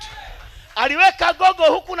ajili yetu. Aliweka gogo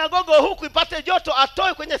huku na gogo huku ipate joto,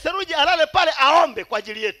 atoe kwenye theluji, alale pale aombe kwa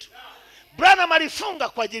ajili yetu. Branham alifunga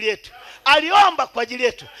kwa ajili yetu, aliomba kwa ajili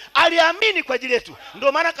yetu, aliamini kwa ajili yetu.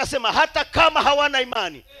 Ndio maana akasema hata kama hawana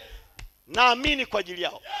imani, naamini kwa ajili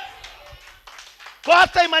yao. Kwa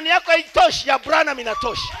hata imani yako haitoshi, ya Branham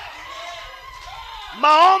inatosha.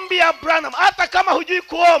 Maombi ya Branham, hata kama hujui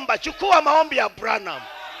kuomba, chukua maombi ya Branham,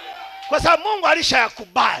 kwa sababu Mungu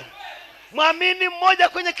alishayakubali. Mwamini mmoja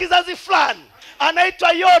kwenye kizazi fulani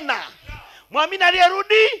anaitwa Yona, mwamini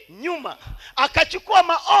aliyerudi nyuma, akachukua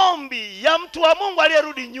maombi ya mtu wa Mungu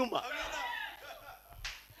aliyerudi nyuma.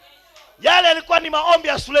 Yale yalikuwa ni maombi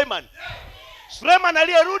ya Suleiman. Suleiman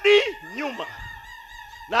aliyerudi nyuma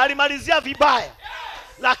na alimalizia vibaya,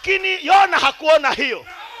 lakini Yona hakuona hiyo.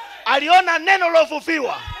 Aliona neno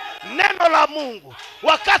lovuviwa, neno la Mungu.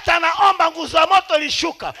 Wakati anaomba, nguzo ya moto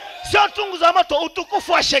ilishuka. Sio tu nguzo ya moto,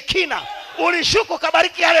 utukufu wa Shekina ulishuka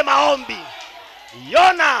kubariki yale maombi.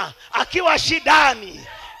 Yona akiwa shidani,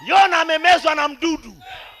 Yona amemezwa na mdudu.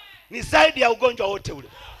 Ni zaidi ya ugonjwa wote ule,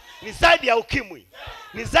 ni zaidi ya ukimwi,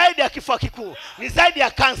 ni zaidi ya kifua kikuu, ni zaidi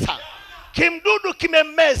ya kansa. Kimdudu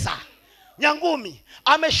kimemmeza. Nyangumi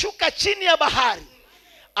ameshuka chini ya bahari,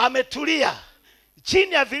 ametulia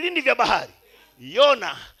chini ya vilindi vya bahari.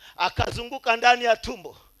 Yona akazunguka ndani ya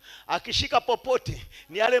tumbo, akishika popote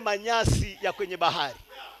ni yale manyasi ya kwenye bahari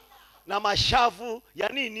na mashavu ya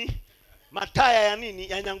nini, mataya ya nini,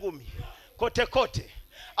 ya nyangumi kote kote.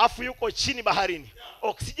 Afu yuko chini baharini,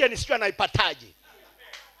 oksijeni sijui anaipataje.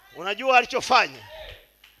 Unajua alichofanya?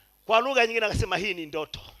 Kwa lugha nyingine akasema hii ni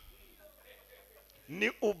ndoto,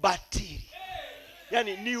 ni ubatili,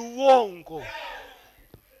 yani ni uongo,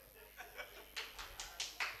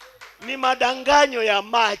 ni madanganyo ya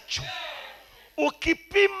macho.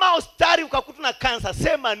 Ukipima hospitali ukakuta na kansa,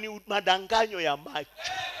 sema ni madanganyo ya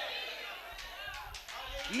macho,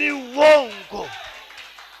 ni uongo.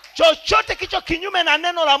 Chochote kicho kinyume na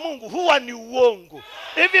neno la Mungu huwa ni uongo.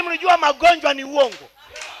 Hivi mlijua magonjwa ni uongo?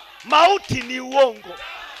 Mauti ni uongo.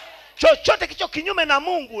 Chochote kicho kinyume na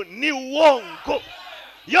Mungu ni uongo.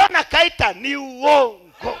 Yona kaita ni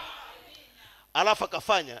uongo. Alafu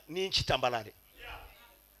akafanya ni nchi tambalale.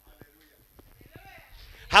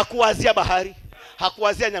 Hakuwazia bahari,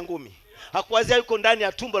 hakuwazia nyangumi, hakuwazia yuko ndani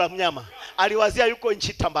ya tumbo la mnyama. Aliwazia yuko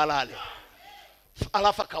nchi tambalale.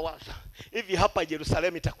 Alafu akawaza, hivi hapa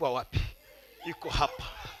Yerusalemu itakuwa wapi? Iko hapa.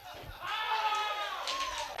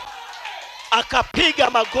 Akapiga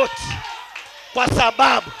magoti, kwa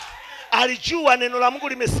sababu alijua neno la Mungu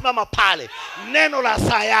limesimama pale. Neno la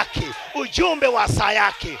saa yake, ujumbe wa saa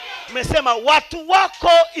yake umesema, watu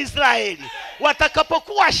wako Israeli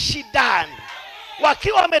watakapokuwa shidani,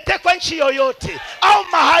 wakiwa wametekwa nchi yoyote au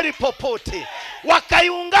mahali popote,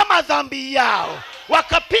 wakaiungama dhambi yao,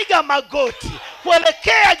 wakapiga magoti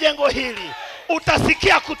kuelekea jengo hili,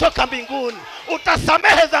 utasikia kutoka mbinguni,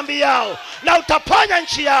 utasamehe dhambi yao, na utaponya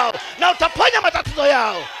nchi yao, na utaponya matatizo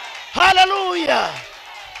yao. Haleluya!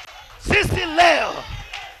 Sisi leo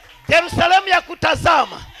Yerusalemu ya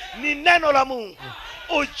kutazama ni neno la Mungu,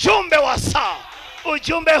 ujumbe wa saa.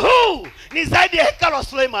 Ujumbe huu ni zaidi ya hekalu la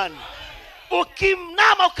Suleimani.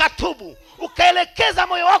 Ukimnama ukatubu, ukaelekeza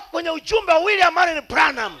moyo wako kwenye ujumbe wa William Marion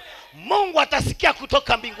Branham, Mungu atasikia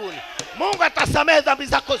kutoka mbinguni. Mungu atasamehe dhambi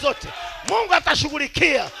zako zote. Mungu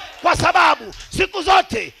atashughulikia, kwa sababu siku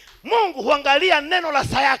zote Mungu huangalia neno la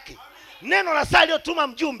saa yake. Neno la saa aliyotuma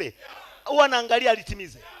mjumbe huwa anaangalia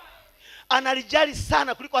litimize. Analijali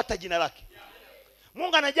sana kuliko hata jina lake.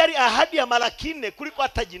 Mungu anajali ahadi ya Malaki 4 kuliko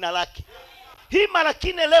hata jina lake. Hii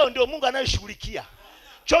Malaki 4 leo ndio Mungu anayoshughulikia.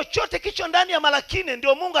 Chochote kicho ndani ya Malaki 4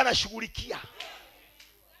 ndio Mungu anashughulikia.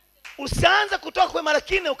 Usianze kutoka kwa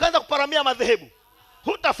Malaki 4 ukaanza kuparamia madhehebu,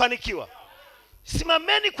 hutafanikiwa.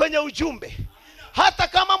 Simameni kwenye ujumbe. Hata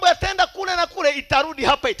kama mambo yataenda kule na kule, itarudi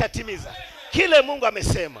hapa, itatimiza kile Mungu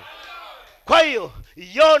amesema. Kwa hiyo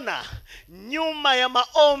Yona, nyuma ya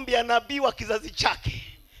maombi ya nabii wa kizazi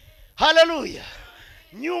chake, haleluya,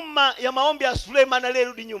 nyuma ya maombi ya Suleiman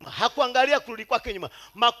aliyerudi nyuma, hakuangalia kurudi kwake nyuma.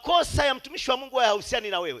 Makosa ya mtumishi wa Mungu hayahusiani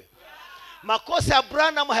na wewe. Makosa ya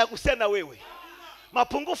Branham hayahusiani na wewe.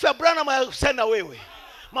 Mapungufu ya Branham hayahusiani na wewe.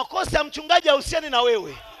 Makosa ya mchungaji hayahusiani na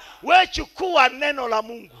wewe. Wewe chukua neno la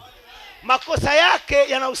Mungu. Makosa yake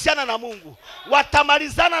yanahusiana na Mungu.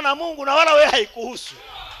 Watamalizana na Mungu, na wala wewe haikuhusu.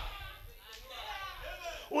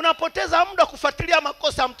 Unapoteza muda kufuatilia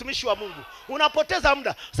makosa ya mtumishi wa Mungu. Unapoteza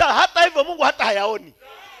muda. Sasa hata hivyo Mungu hata hayaoni.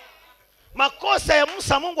 Makosa ya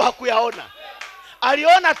Musa Mungu hakuyaona.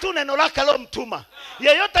 Aliona tu neno lake alilomtuma.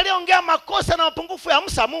 Yeyote aliyeongea makosa na mapungufu ya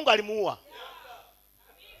Musa, Mungu alimuua.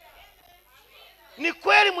 Ni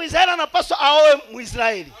kweli Mwisraeli anapaswa aoe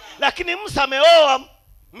Mwisraeli, lakini Musa ameoa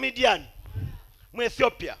Midiani,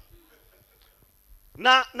 Mwethiopia.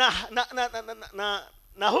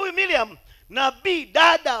 Na huyu Miriam, nabii,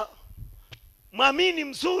 dada mwamini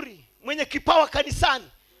mzuri, mwenye kipawa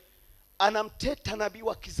kanisani, anamteta nabii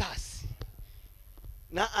wa kizazi,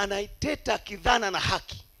 na anaiteta kidhana na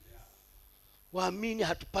haki. Waamini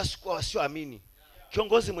hatupaswi kuwa wasioamini.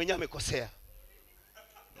 Kiongozi mwenyewe amekosea.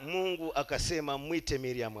 Mungu akasema mwite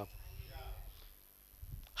Miriam hapa.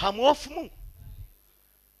 Hamuofu Mungu?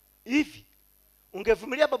 Hivi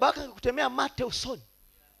ungevumilia babaka kukutemea mate usoni,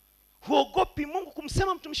 huogopi Mungu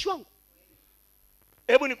kumsema mtumishi wangu?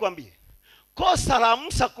 Hebu nikwambie, kosa la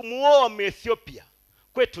Musa kumuoa Mwethiopia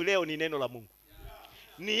kwetu leo ni neno la Mungu.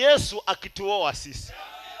 Ni Yesu akituoa sisi.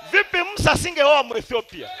 Vipi Musa asingeoa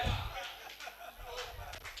Mwethiopia?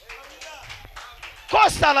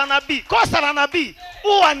 Kosa la nabii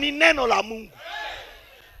huwa ni neno la Mungu.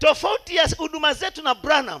 Tofauti ya huduma zetu na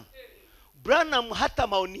Branham hata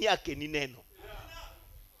maoni yake ni neno.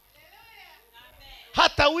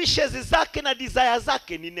 Hata wishes zake na desire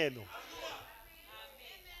zake ni neno.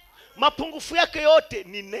 Mapungufu yake yote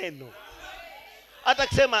ni neno. Hata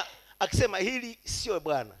akisema hili sio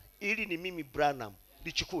Bwana, hili ni mimi Branham,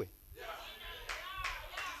 lichukue.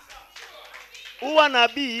 Uwa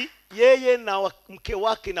nabii, yeye na mke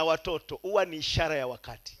wake na watoto, uwa ni ishara ya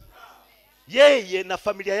wakati. Yeye na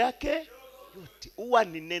familia yake yote, uwa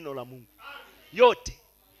ni neno la Mungu yote.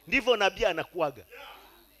 Ndivyo nabii anakuaga.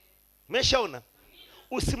 Umeshaona?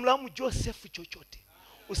 Usimlaumu Joseph chochote,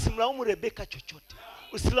 usimlaumu Rebeka chochote,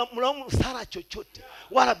 usimlaumu Sara chochote,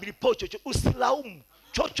 wala Bilipo chochote. Usilaumu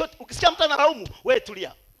chochote. Ukisikia mtu analaumu, wewe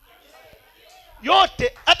tulia.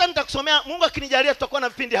 Yote, hata nitakusomea, Mungu akinijalia tutakuwa na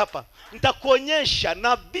vipindi hapa, nitakuonyesha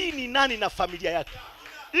nabii ni nani na familia yake.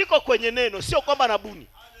 Iko kwenye neno, sio kwamba nabuni.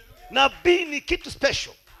 Nabii ni kitu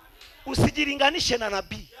special. Usijilinganishe na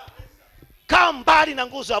nabii. Kaa mbali na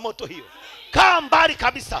nguzo ya moto hiyo. Kaa mbali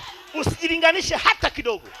kabisa. Usijilinganishe hata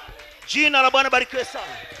kidogo. Jina la Bwana barikiwe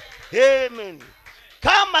sana. Amen.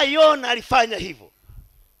 Kama Yona alifanya hivyo.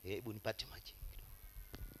 Hebu nipate maji.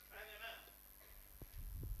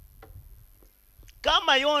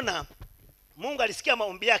 Kama Yona, Mungu alisikia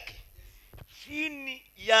maombi yake chini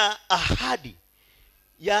ya ahadi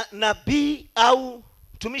ya nabii au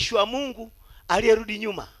mtumishi wa Mungu aliyerudi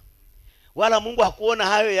nyuma. Wala Mungu hakuona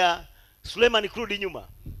hayo ya Suleiman kurudi nyuma,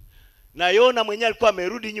 na Yona mwenyewe alikuwa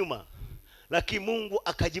amerudi nyuma, lakini Mungu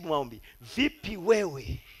akajibu maombi. Vipi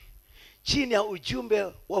wewe chini ya ujumbe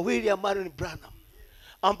wa William Marion Branham,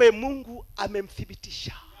 ambaye Mungu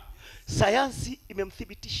amemthibitisha, sayansi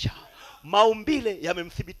imemthibitisha, maumbile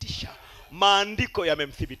yamemthibitisha, maandiko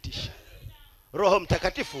yamemthibitisha, Roho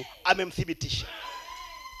Mtakatifu amemthibitisha,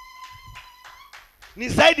 ni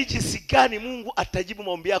zaidi jinsi gani Mungu atajibu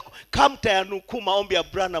maombi yako kama utayanukuu maombi ya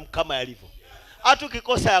Branham kama yalivyo. Hata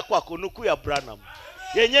ukikosa ya kwako, nukuu ya Branham,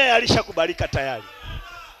 yenyewe alishakubarika tayari.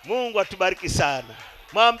 Mungu atubariki sana.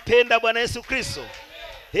 Mwampenda Bwana Yesu Kristo?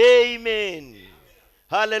 Amen.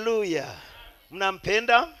 Hallelujah.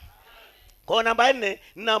 Mnampenda? Kwa namba 4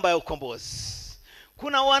 ni namba ya ukombozi.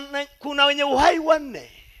 Kuna wenye uhai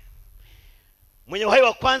wanne. Mwenye uhai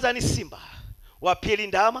wa kwanza ni simba, wa pili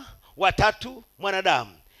ndama, wa tatu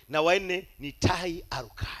mwanadamu, na wa nne ni tai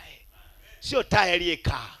arukae. Sio tai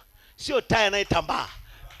aliyekaa, sio tai anayetambaa,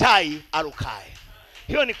 tai arukae.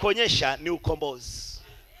 Hiyo ni kuonyesha ni ukombozi.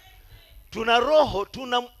 Tuna roho,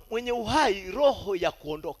 tuna mwenye uhai, roho ya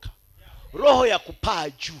kuondoka, roho ya kupaa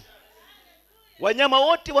juu. Wanyama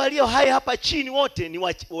wote walio hai hapa chini wote ni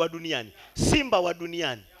wa duniani. Simba wa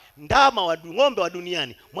duniani, ndama wa ng'ombe wa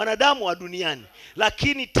duniani, mwanadamu wa duniani,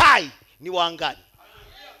 lakini tai ni wa angani.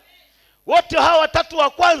 Wote hawa watatu wa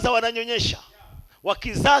kwanza wananyonyesha.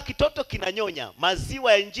 Wakizaa kitoto kinanyonya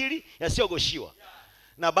maziwa ya Injili yasiyogoshiwa,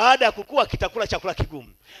 na baada ya kukua kitakula chakula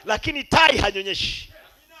kigumu. Lakini tai hanyonyeshi.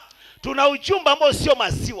 Tuna ujumbe ambao sio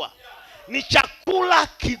maziwa, ni chakula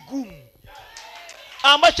kigumu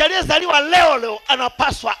ambacho aliyezaliwa leo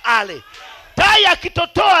anapaswa ale. Tai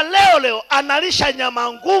akitotoa leo analisha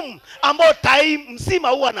nyama ngumu ambayo tai mzima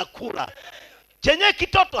huwa anakula. Chenye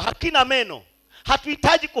kitoto hakina meno,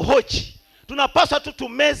 hatuhitaji kuhoji, tunapaswa tu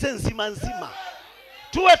tumeze nzima nzima.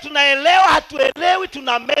 Tuwe tunaelewa, hatuelewi,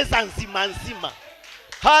 tunameza nzima nzima.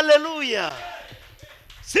 Haleluya.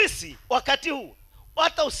 Sisi wakati huu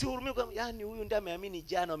hata usihurumie, yani huyu ndiye ameamini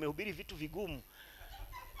jana wamehubiri vitu vigumu.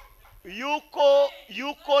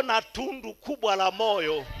 Yuko na tundu kubwa la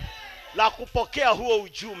moyo la kupokea huo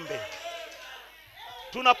ujumbe.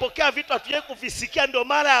 Tunapokea vitu hatujai kuvisikia, ndio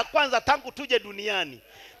mara ya kwanza tangu tuje duniani.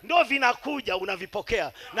 Ndio vinakuja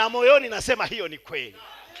unavipokea, na moyoni nasema hiyo ni kweli.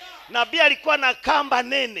 Nabii alikuwa na kamba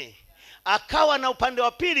nene, akawa na upande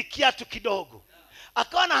wa pili kiatu kidogo.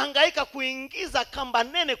 Akawa anahangaika kuingiza kamba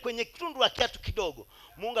nene kwenye tundu la kiatu kidogo.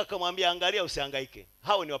 Mungu akamwambia, angalia usihangaike.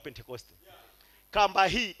 Hao ni wa Pentekoste. Kamba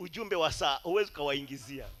hii ujumbe wa saa huwezi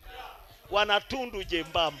kuwaingizia. Wana tundu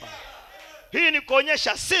jembamba. Hii ni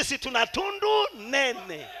kuonyesha sisi tuna tundu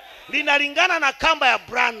nene. Linalingana na kamba ya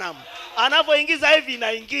Branham. Anavyoingiza hivi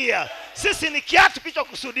inaingia. Sisi ni kiatu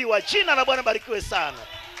kilichokusudiwa. Jina la Bwana barikiwe sana.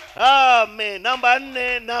 Amen. Namba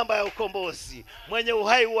 4, namba ya ukombozi. Mwenye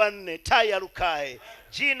uhai wa 4, tai arukae.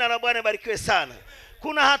 Jina la Bwana barikiwe sana.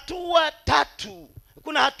 Kuna hatua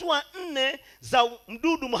 4 za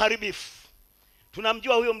mdudu mharibifu.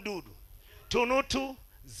 Tunamjua huyo mdudu: tunutu,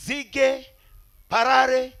 nzige,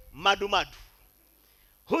 parare, madumadu.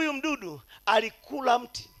 Huyu mdudu alikula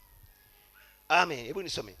mti. Amen. Hebu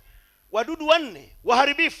nisome. Wadudu 4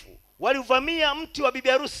 waharibifu walivamia mti wa bibi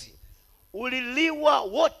harusi. Uliliwa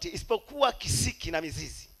wote isipokuwa kisiki na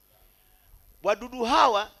mizizi. Wadudu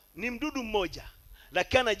hawa ni mdudu mmoja,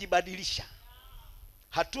 lakini anajibadilisha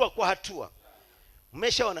hatua kwa hatua.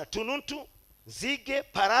 Mmeshaona tunutu, nzige,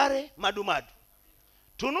 parare, madumadu.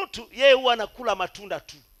 Tunutu yeye huwa anakula matunda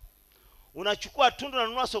tu. Unachukua tunda na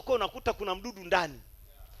ununua sokoni, unakuta kuna mdudu ndani.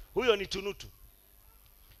 Huyo ni tunutu.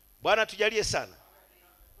 Bwana tujalie sana.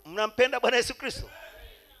 Mnampenda Bwana Yesu Kristo?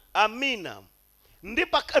 Amina.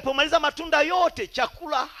 Ndipo alipomaliza matunda yote,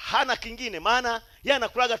 chakula hana kingine, maana yeye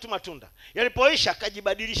anakulaga tu matunda. Yalipoisha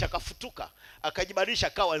akajibadilisha, akafutuka, akajibadilisha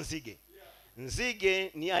kawa nzige.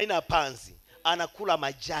 Nzige ni aina ya panzi, anakula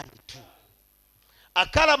majani tu.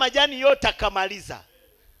 Akala majani yote akamaliza.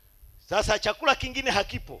 Sasa chakula kingine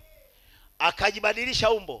hakipo.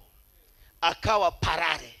 Akajibadilisha umbo, akawa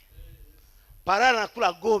parare. Parare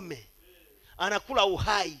anakula gome, anakula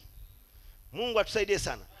uhai. Mungu atusaidie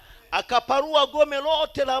sana. Akaparua gome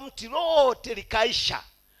lote la mti, lote likaisha.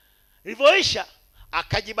 Lilivyoisha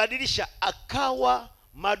akajibadilisha, akawa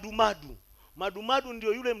madumadu. Madumadu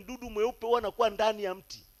ndio yule mdudu mweupe anakuwa ndani ya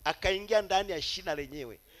mti, akaingia ndani ya shina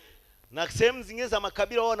lenyewe. Na sehemu zingine za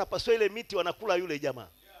makabila wao wanapaswa ile miti, wanakula yule jamaa.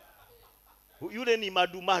 Yule ni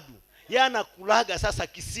madumadu. Yeye anakulaga sasa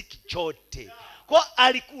kisiki chote. Kwa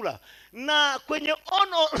alikula. Na kwenye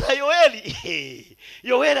ono la Yoeli,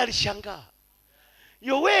 Yoeli alishangaa.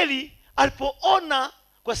 Yoeli alipoona,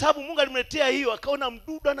 kwa sababu Mungu alimletea hiyo, akaona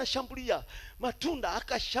mdudu anashambulia matunda,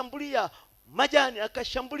 akashambulia majani,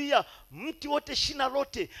 akashambulia mti wote, shina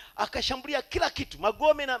lote, akashambulia kila kitu,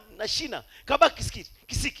 magome na shina, kabaki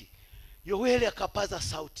kisiki. Yoeli akapaza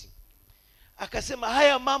sauti, akasema,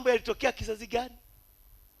 haya mambo yalitokea kizazi gani?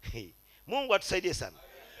 Mungu atusaidie sana.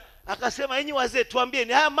 Akasema, enyi wazee,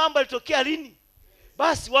 tuambieni haya mambo yalitokea lini?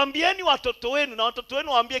 Basi waambieni watoto wenu, na watoto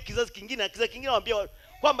wenu waambie kizazi kingine, na kizazi kingine waambie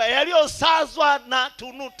kwamba yaliyosazwa na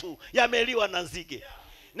tunutu yameliwa na nzige,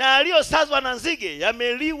 na yaliyosazwa na nzige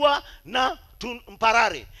yameliwa na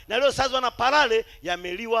parare, na yaliyosazwa na parare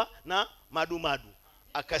yameliwa na madumadu.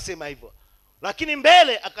 Akasema hivyo. Lakini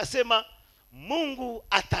mbele akasema, Mungu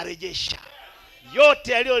atarejesha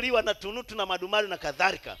yote yaliyoliwa na tunutu na madumadu na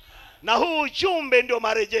kadhalika. Na huu ujumbe ndio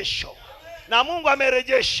marejesho. Na Mungu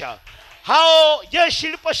amerejesha. Hao jeshi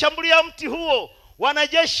liliposhambulia mti huo,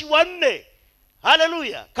 wanajeshi 4,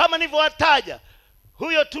 haleluya, kama nilivyowataja,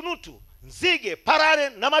 huyo tunutu, nzige, parare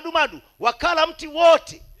na madumadu wakala mti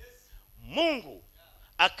wote. Mungu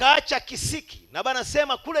akaacha kisiki, na Bwana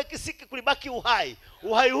sema kule kisiki kulibaki uhai.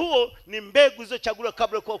 Uhai huo ni mbegu zilizochaguliwa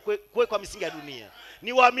kabla kuwekwa misingi ya dunia.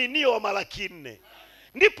 Ni waaminio wa Malaki 4.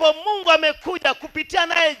 Ndipo Mungu amekuja kupitia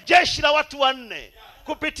naye jeshi la watu 4,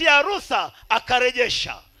 kupitia Rutha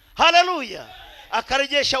akarejesha. Haleluya.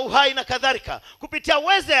 Akarejesha uhai na kadhalika. Kupitia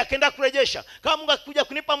Weze akaenda kurejesha. Kama Mungu akikuja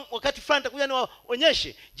kunipa wakati fulani, nitakuja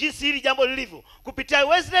niwaonyeshe jinsi hili jambo lilivyo. Kupitia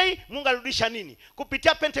Wesley Mungu alirudisha nini?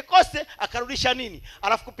 Kupitia Pentekoste akarudisha nini?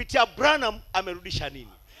 Alafu kupitia Branham amerudisha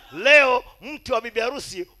nini? Leo mti wa bibi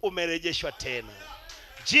harusi umerejeshwa tena.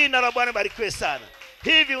 Jina la Bwana barikiwe sana.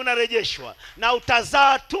 Hivi unarejeshwa na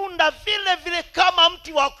utazaa tunda vile vile kama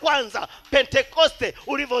mti wa kwanza Pentekoste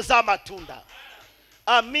ulivyozaa matunda.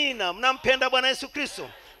 Amina. Mnampenda Bwana Yesu Kristo?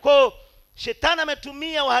 Kwa shetani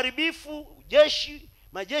ametumia waharibifu,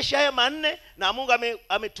 majeshi haya 4, na Mungu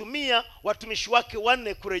ametumia watumishi wake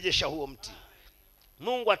 4 kurejesha huo mti.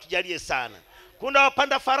 Mungu atujalie sana. Kuna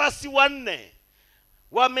wapanda farasi 4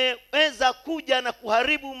 wameweza kuja na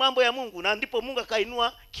kuharibu mambo ya Mungu, na ndipo Mungu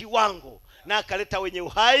akainua kiwango na akaleta wenye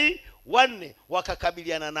uhai 4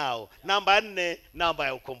 wakakabiliana nao. Namba 4, namba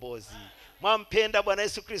ya ukombozi. Mwampenda Bwana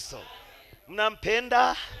Yesu Kristo?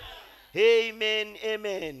 Mnampenda? Amen,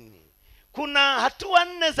 amen. Kuna hatua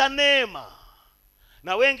 4 za neema,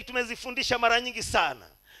 na wengi tumezifundisha mara nyingi sana.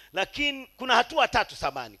 lakini kuna hatua tatu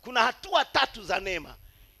samani. Kuna hatua tatu za neema.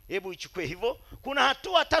 Hebu ichukue hivyo. Kuna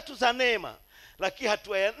hatua tatu za neema, lakini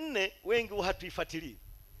hatua ya 4 wengi hatuifuatilii.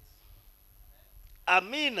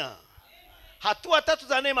 Amina. Hatua tatu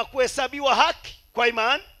za neema: kuhesabiwa haki kwa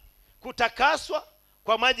imani, kutakaswa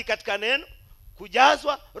kwa maji katika neno,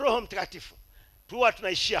 kujazwa Roho Mtakatifu.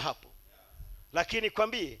 Tunaishia hapo. Lakini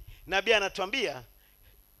kwambie, nabii anatuambia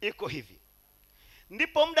iko hivi.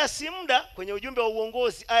 Ndipo muda si muda, kwenye ujumbe wa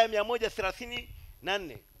uongozi aya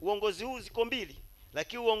 134. Uongozi huu ziko 2,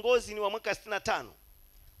 lakini uongozi ni wa mwaka 65,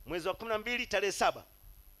 mwezi wa 12 tarehe 7.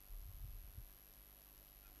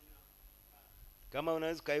 Kama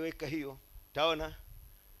unaweza kaiweka hiyo, utaona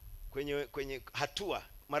kwenye hatua.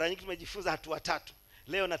 Mara nyingi tumejifunza hatua 3.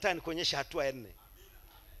 Leo nataka nikuonyesha hatua ya 4.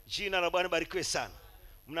 Jina la Bwana barikiwe sana.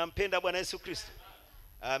 Mnampenda Bwana Yesu Kristo?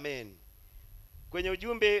 Amen. Kwenye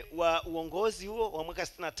ujumbe wa uongozi huo wa mwaka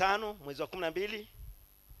 65, mwezi wa 12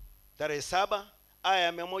 tarehe 7, aya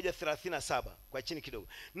ya 137 kwa chini kidogo.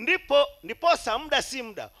 Ndiposa muda si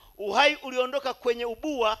muda uhai uliondoka kwenye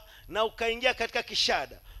ubua na ukaingia katika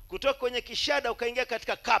kishada, kutoka kwenye kishada ukaingia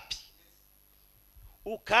katika kapi,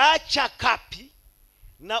 ukaacha kapi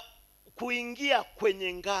na kuingia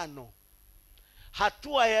kwenye ngano.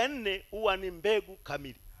 Hatua ya 4 huwa ni mbegu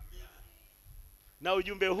kamili. Na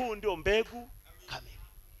ujumbe huu ndio mbegu kamili.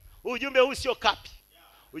 Ujumbe huu sio kapi.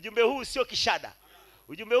 Ujumbe huu sio kishada.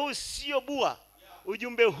 Ujumbe huu sio bua.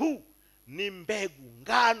 Ujumbe huu ni mbegu,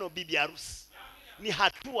 ngano, bibi harusi. Ni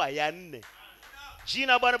hatua ya 4.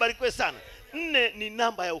 Jina Bwana barikiwe sana. 4 ni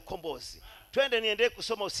namba ya ukombozi. Twende niendelee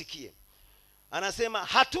kusoma usikie. Anasema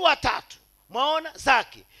hatua 3 maona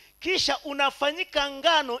zake, kisha unafanyika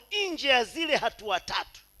ngano nje ya zile hatua 3.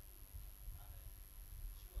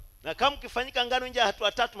 Na kama ukifanyika ngano nje ya hatua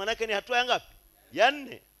 3, maana yake ni hatua ya ngapi? Ya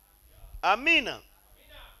 4. Amina.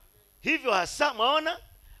 Hivyo hasa maona,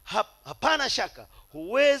 hapana shaka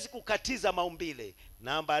huwezi kukatiza maumbile.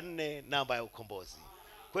 Namba 4, namba ya ukombozi.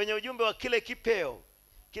 Kwenye ujumbe wa kile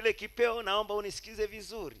kipeo naomba unisikize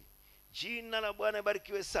vizuri. Jina la Bwana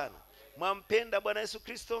barikiwe sana. Mwampenda Bwana Yesu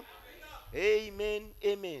Kristo? Amen,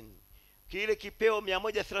 amen. Kile kipeo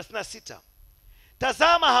 136.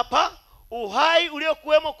 Tazama hapa uhai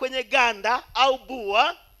uliokuwemo kwenye ganda au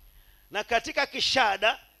bua na katika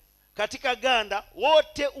kishada, katika ganda,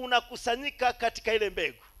 wote unakusanyika katika ile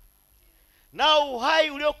mbegu. Na uhai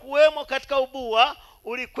uliokuwemo katika ubua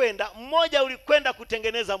mmoja ulikwenda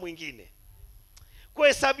kutengeneza mwingine.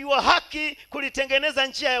 Kuhesabiwa haki kulitengeneza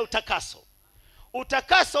njia ya utakaso.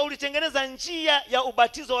 Utakaso ulitengeneza njia ya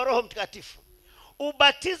ubatizo wa Roho Mtakatifu.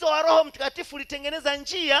 Ubatizo wa Roho Mtakatifu ulitengeneza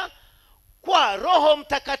njia kwa Roho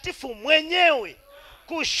Mtakatifu mwenyewe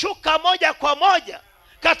kushuka moja kwa moja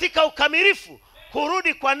katika ukamilifu,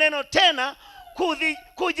 kurudi kwa neno tena,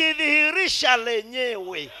 kujidhihirisha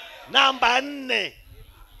lenyewe. Namba 4.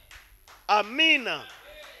 Amina.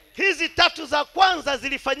 Hizi 3 za kwanza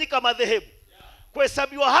zilifanyika madhehebu.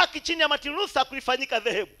 Kuhesabiwa haki chini ya Martin Luther kulifanyika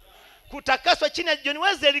dhehebu. Kutakaswa chini ya John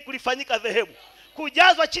Wesley kulifanyika dhehebu.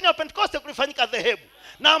 Kujazwa chini ya Pentecoste kulifanyika dhehebu.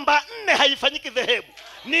 Namba 4 haifanyiki dhehebu.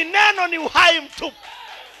 Ni neno, ni uhai mtupu.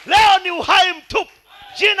 Leo ni uhai mtupu.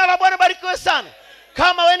 Jina la Bwana barikiwe sana.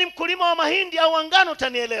 Kama wewe ni mkulima wa mahindi au ngano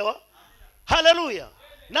utanielewa. Haleluya.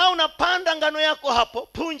 Na unapanda ngano yako hapo,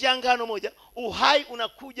 punje ya ngano moja, uhai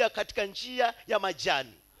unakuja katika njia ya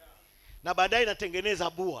majani. Na baadaye inatengeneza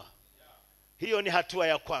bua. Hiyo ni hatua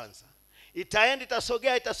ya kwanza. Itaenda,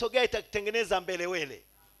 itasogea, itatengeneza mbelewele.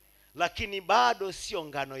 Lakini bado sio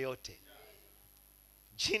ngano yote.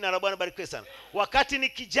 Jina la Bwana barikiwe sana. Wakati ni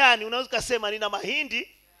kijani, unaweza kusema nina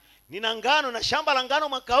mahindi, nina ngano na shamba la ngano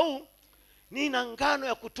mwaka huu, nina ngano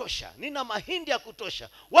ya kutosha, nina mahindi ya kutosha.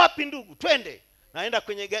 Wapi ndugu? Twende.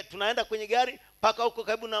 Tunaenda kwenye gari mpaka huko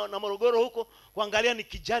karibu na Morogoro huko, kuangalia ni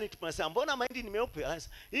kijani. Tunasema mbona mahindi ni meupe?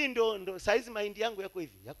 Hii ndio saizi mahindi yangu yako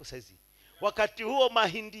hivi, yako saizi. Wakati huo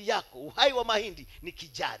mahindi yako, uhai wa mahindi ni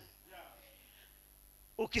kijani.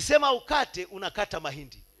 Ukisema ukate, unakata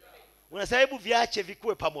mahindi. Unasahebu viache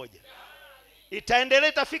vikue pamoja. Itaendelea,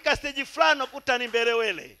 itafika stage fulani ukuta ni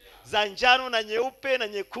mbelewele za njano na nyeupe na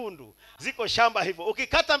nyekundu. Ziko shamba hivyo.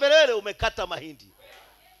 Ukikata mbelewele umekata mahindi.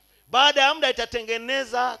 Baada ya muda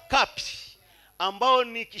itatengeneza kapi ambao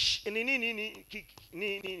ni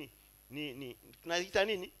tunaita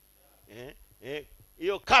nini?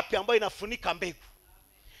 Hiyo kapi ambayo inafunika mbegu.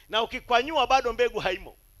 Na ukikwanyua bado mbegu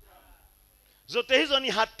haimo. Zote hizo ni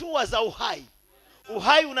hatua za uhai.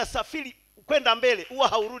 Uhai unasafiri kwenda mbele, huwa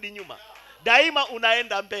haurudi nyuma. Daima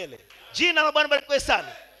unaenda mbele. Jina la Bwana barikiwe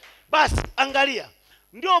sana. Basi angalia,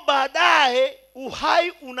 ndio baadaye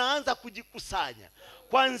uhai unaanza kujikusanya.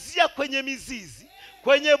 Kuanzia kwenye mizizi,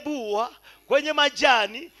 kwenye bua, kwenye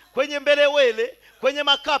majani, kwenye mbelewele, kwenye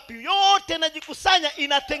makapi, yote inajikusanya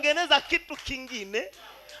inatengeneza kitu kingine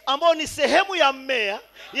ambao ni sehemu ya mmea.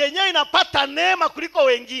 Yenyewe inapata neema kuliko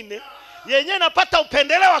wengine, yenyewe inapata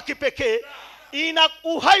upendeleo wa kipekee.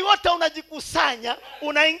 Uhai wote unajikusanya,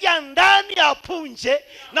 unaingia ndani ya punje,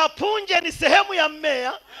 na punje ni sehemu ya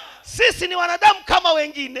mmea. Sisi ni wanadamu kama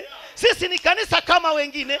wengine, sisi ni kanisa kama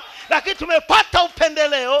wengine, lakini tumepata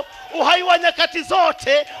upendeleo. Uhai wa nyakati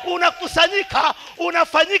zote unakusanyika,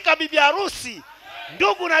 unafanyika bibi harusi.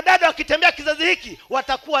 Ndugu na dada wakitembea kizazi hiki,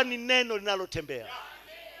 watakuwa ni neno linalotembea.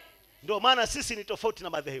 Ndio maana sisi ni tofauti na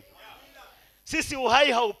madhehebu. Sisi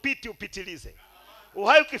uhai haupiti upitilize.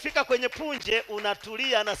 Uhai ukifika kwenye punje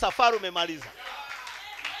unatulia na safari umemaliza.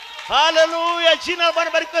 Haleluya, jina la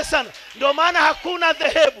Bwana barikiwe sana. Ndio maana hakuna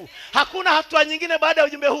dhehebu, hakuna hatua nyingine baada ya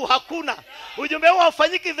ujumbe huu. Hakuna. Ujumbe huu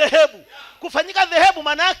haufanyiki dhehebu. Kufanyika dhehebu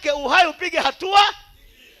maana yake uhai upige hatua,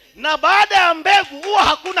 na baada ya mbegu huwa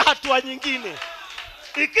hakuna hatua nyingine.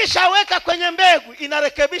 Ikishaweka kwenye mbegu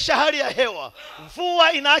inarekebisha hali ya hewa.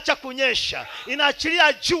 Mvua inaacha kunyesha,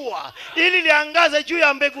 inaachilia jua ili liangaze juu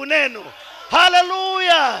ya mbegu neno.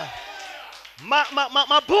 Haleluya.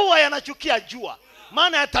 Mabua yanachukia jua,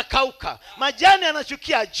 maana yatakauka. Majani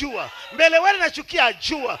yanachukia jua, mbelewele yanachukia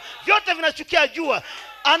jua, vyote vinachukia jua.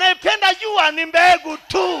 Anayependa jua ni mbegu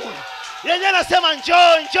tu. Yenyewe nasema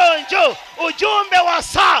njoo njoo njoo. Ujumbe wa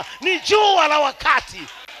saa ni jua la wakati.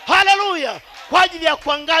 Haleluya. Kwa ajili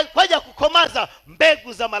ya kukomaza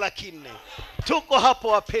mbegu za Malaki 4. Tuko hapo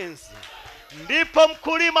wapenzi. Ndipo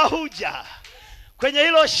mkulima huja kwenye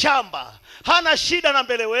hilo shamba. Hana shida na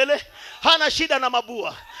mbelewele, hana shida na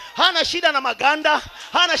mabua, hana shida na maganda,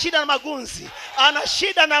 hana shida na magunzi. Ana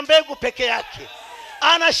shida na mbegu peke yake.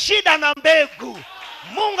 Ana shida na mbegu.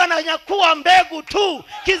 Mungu ananyakua mbegu tu.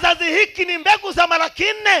 Kizazi hiki ni mbegu za Malaki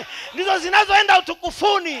 4 ndizo zinazoenda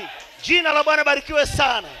utukufuni. Jina la Bwana barikiwe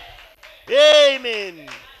sana.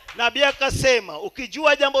 Amen. Nabii akasema,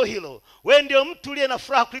 ukijua jambo hilo, wewe ndio mtu uliye na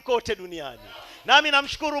furaha kuliko wote duniani. Nami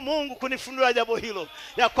namshukuru Mungu kunifunulia jambo hilo,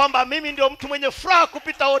 ya kwamba mimi ndio mtu mwenye furaha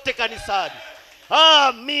kupita wote kanisani.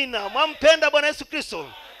 Amina. Mwampenda Bwana Yesu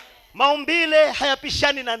Kristo. Maumbile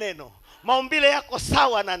hayapishani na neno. Maumbile yako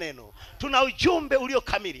sawa na neno. Tuna ujumbe ulio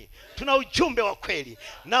kamili. Tuna ujumbe wa kweli.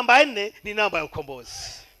 Namba 4 ni namba ya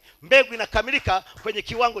ukombozi. Mbegu inakamilika kwenye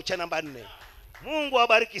kiwango cha namba 4. Mungu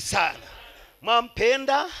awabariki sana.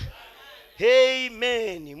 Mwampenda?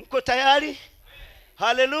 Amen. Mko tayari?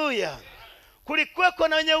 Haleluya. Kulikuweko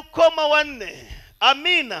na wenye ukoma 4.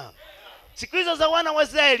 Amina. Siku hizo za wana wa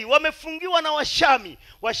Israeli wamefungiwa na Washami.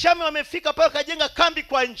 Washami wamefika pale kajenga kambi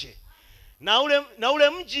kwa nje. Na ule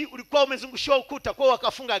mji ulikuwa umezungushiwa ukuta, kwa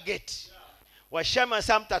wakafunga geti. Washami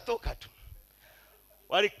wasema mtatoka tu.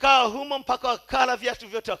 Walikaa humo mpaka wakala viatu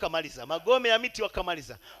vyote wakamaliza. Magome ya miti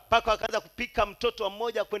wakamaliza. Mpaka wakaanza kupika mtoto wa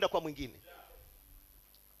mmoja kwenda kwa mwingine.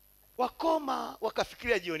 Wakoma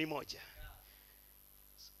wakafikiria jioni moja,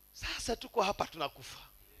 sasa tuko hapa tunakufa.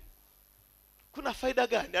 Kuna faida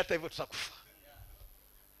gani hata hivyo tutakufa?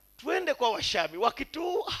 Tuende kwa Washami,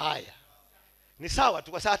 wakitu haya ni sawa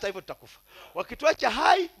tu, kwa sababu hata hivyo tutakufa. Wakituacha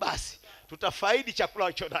hai basi tutafaidi chakula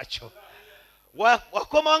wacho nacho.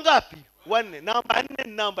 Wakoma wangapi? 4. Namba 4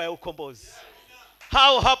 ni namba ya ukombozi.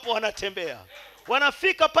 Hao hapo wanatembea.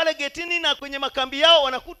 Wanafika pale getini na kwenye makambi yao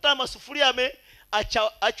wanakuta masufuria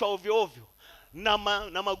yameachwa ovyo ovyo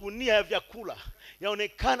na magunia ya vyakula.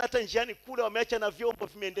 Yaonekana hata njiani kule wameacha na vyombo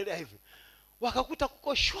vimeendelea hivyo. Wakakuta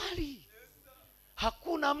kuko shwari.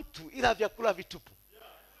 Hakuna mtu ila vyakula vitupu.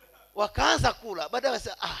 Wakaanza kula. Baadaye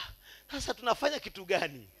wasema, sasa tunafanya kitu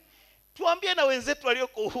gani? Tuambie na wenzetu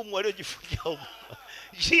walioko humu waliojifungia humu.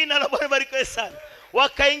 Jina la Bwana barikiwe sana.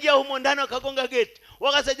 Wakaingia humo ndani wakagonga geti.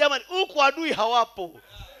 Wakasema, jamani, huku adui hawapo.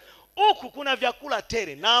 Huku kuna vyakula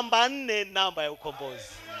tele. Namba 4 namba ya ukombozi.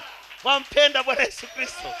 Mwampenda Bwana Yesu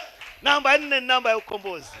Kristo. Namba 4 namba ya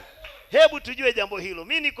ukombozi. Hebu tujue jambo hilo.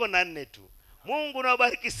 Mimi niko na 4 tu. Mungu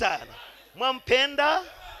nawabariki sana. Mwampenda?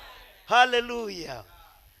 Haleluya.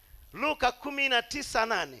 Luka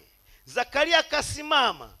 19:8. Zakaria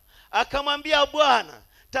akasimama akamwambia Bwana,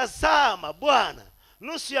 tazama Bwana,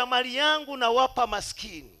 nusu ya mali yangu nawapa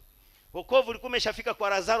maskini. Wokovu ulikuwa umeshafika kwa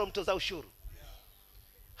Lazaro mtoza ushuru.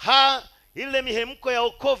 Ile mihemko ya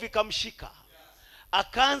wokovu ikamshika.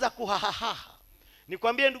 Akaanza kuhahaha.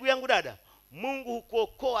 Nikwambie ndugu yangu dada, Mungu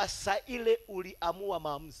hukuokoa saa ile uliamua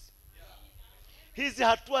maamuzi. Hizi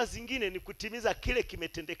hatua zingine ni kutimiza kile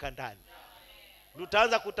kimetendeka ndani.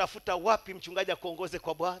 Utaanza kutafuta wapi mchungaji akuongoze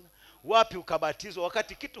kwa Bwana, wapi ukabatizwa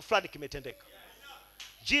wakati kitu fulani kimetendeka.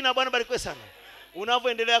 Jina Bwana barikiwe sana.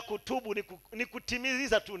 Unavyoendelea kutubu ni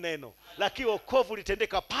kutimiza tu neno, lakini wokovu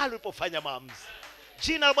litendeka pale ulipofanya maamuzi.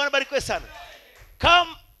 Jina la Bwana barikiwe sana.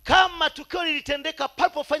 Kama tukio lilitendeka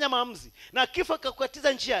palipofanya maamuzi na kifo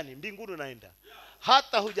kikakukatiza njiani, mbinguni unaenda.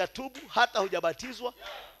 Hata hujatubu, hata hujabatizwa,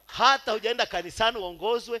 hata hujaenda kanisani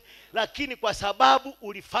uongozwe, lakini kwa sababu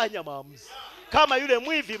ulifanya maamuzi. Kama yule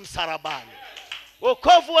mwivi msalabani.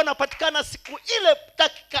 Wokovu unapatikana siku ile,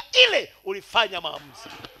 dakika ile ulifanya maamuzi.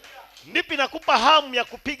 Nipi nakupa hamu ya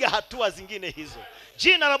kupiga hatua zingine hizo.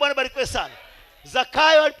 Jina la Bwana barikiwe sana.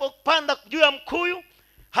 Zakayo alipopanda juu ya mkuyu,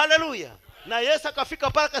 haleluya, na Yesu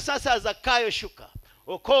akafika paka, sasa Zakayo shuka,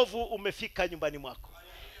 wokovu umefika nyumbani mwako.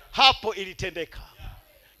 Hapo ilitendeka.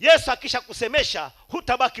 Yesu akisha kusemesha,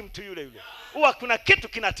 hutabaki mtu yule yule. Huwa kuna kitu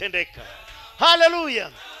kinatendeka.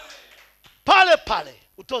 Haleluya. Pale pale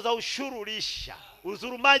utoza ushuru uliisha,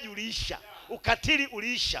 uzurumaji uliisha, ukatili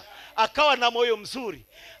uliisha. Akawa na moyo mzuri,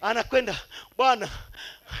 anakwenda, Bwana,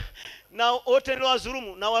 na wote ndio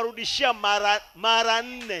wazurumu na warudishia mara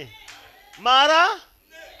 4.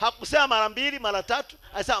 Hakusema mara 2, mara 3,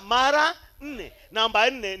 alisema mara 4. Namba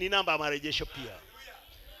 4 ni namba ya marejesho pia.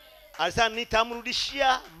 Alisema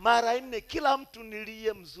nitamrudishia mara 4 kila mtu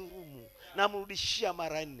niliyemdhulumu, namrudishia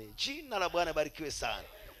mara 4. Jina la Bwana barikiwe sana.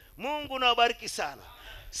 Mungu na wabariki sana.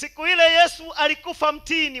 Siku ile Yesu alikufa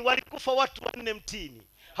mtini, walikufa watu 4 mtini.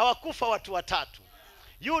 Hawakufa watu 3.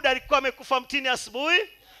 Yuda alikuwa amekufa mtini asubuhi,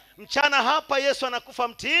 mchana hapa Yesu anakufa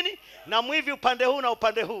mtini, na mwivi upande huu na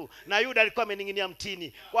upande huu, na Yuda alikuwa ameninginia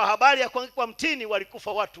mtini. Kwa habari ya kuanguka mtini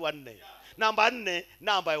walikufa watu 4. Namba 4,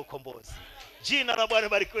 namba ya ukombozi. Jina la Bwana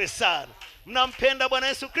barikiwe sana. Mnampenda Bwana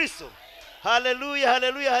Yesu Kristo? Haleluya,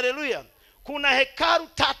 haleluya, haleluya. Kuna hekalu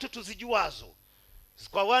 3 tuzijuazo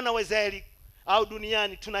kwa wana wa Israeli au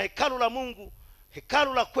duniani. Tuna hekalu la Mungu,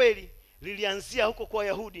 hekalu la kweli, lilianzia huko kwa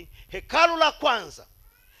Wayahudi. Hekalu la kwanza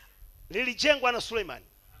lilijengwa na Suleimani,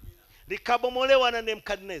 likabomolewa na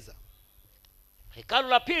Nebukadneza. Hekalu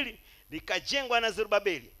la pili likajengwa na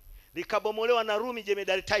Zerubabeli, likabomolewa na Rumi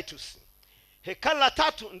jemedari Titus. Hekalu la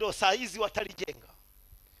 3 ndio saa hizi watalijenga.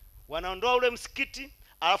 Wanaondoa ule msikiti,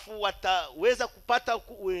 alafu wataweza kupata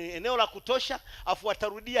eneo la kutosha, alafu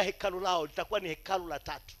watarudia hekalu lao, litakuwa ni hekalu la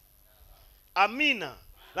 3. Amina.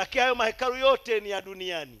 Lakini hayo mahekalu yote ni ya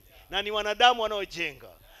duniani na ni wanadamu wanaojenga.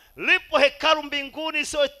 Lipo hekalu mbinguni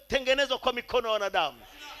sio tengenezwa kwa mikono ya wanadamu.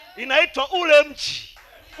 Inaitwa ule mji.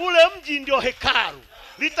 Ule mji ndio hekalu.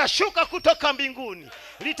 Litashuka kutoka mbinguni,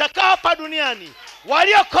 litakaa hapa duniani.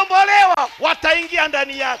 Waliokombolewa wataingia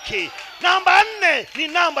ndani yake. Namba 4 ni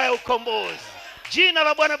namba ya ukombozi. Jina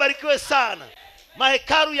la Bwana barikiwe sana.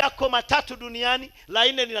 Mahekalu yako 3 duniani, la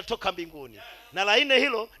 4 linatoka mbinguni. Na la 4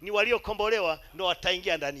 hilo ni waliokombolewa ndio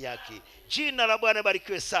wataingia ndani yake. Jina la Bwana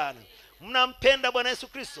barikiwe sana. Mnampenda Bwana Yesu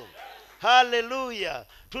Kristo? Haleluya.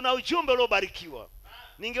 Tuna ujumbe uliobarikiwa.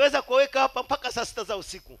 Ningeweza kuweka hapa mpaka saa 6 za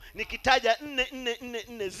usiku nikitaja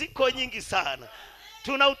 4 ziko nyingi sana.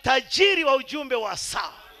 Tuna utajiri wa ujumbe wa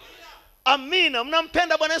saa. Amina.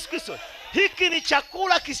 Mnampenda Bwana Yesu Kristo? Hiki ni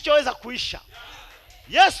chakula kisichoweza kuisha.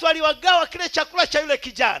 Yesu aliwagawa kile chakula cha yule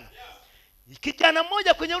kijana. Kijana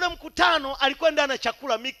mmoja kwenye ule mkutano alikuwa ndani na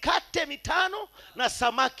chakula mikate 5 na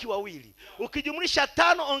samaki 2. Ukijumlisha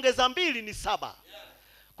 5 ongeza 2 ni 7.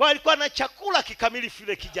 Kwa alikuwa na chakula kikamilifu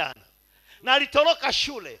yule kijana. Na alitoroka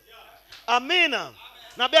shule. Amina.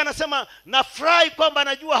 Nabii anasema nafurahi kwamba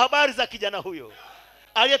anajua habari za kijana huyo.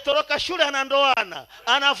 Aliyetoroka shule anandoana,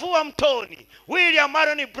 anavua mtoni. William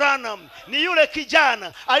Marion Branham ni yule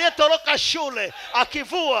kijana aliyetoroka shule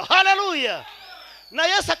akivua. Haleluya. Na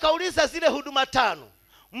Yesu akauliza zile huduma 5,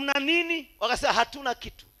 mna nini? Wakasema hatuna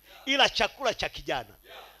kitu ila chakula cha kijana.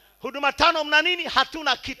 Huduma 5 mna nini?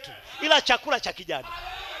 Hatuna kitu ila chakula cha kijana.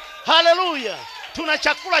 Haleluya. Tuna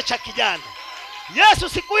chakula cha kijana. Yesu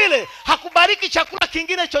siku ile hakubariki chakula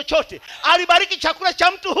kingine chochote. Alibariki chakula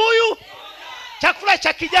cha mtu huyu, chakula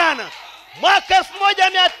cha kijana. Mwaka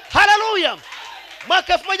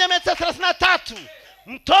 1933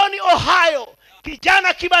 mtoni Ohio,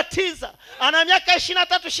 kijana kibatiza, ana miaka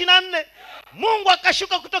 23-24. Mungu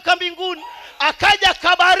akashuka kutoka mbinguni, akaja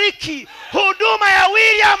kabariki huduma ya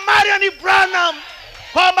William Marion Branham,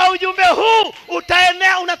 kwamba ujumbe huu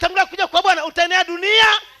utaenea, unatangulia kuja kwa Bwana, utaenea dunia.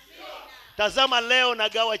 Tazama leo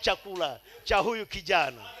nagawa chakula cha huyu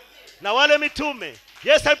kijana. Na wale mitume,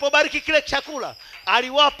 Yesu alipobariki kile chakula,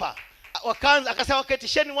 aliwapa, wakaanza akasema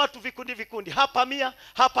waketisheni watu vikundi, hapa 100,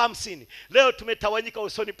 hapa 50. Leo tumetawanyika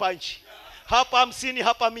usoni pa nchi. Hapa 50,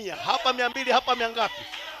 hapa 100, hapa 200, hapa 100 ngapi?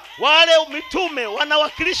 Wale mitume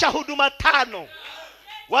wanawakilisha huduma 5.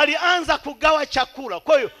 Walianza kugawa chakula.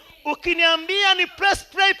 Kwa hiyo ukiniambia ni press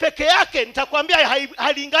play peke yake, nitakwambia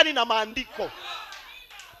halingani na maandiko.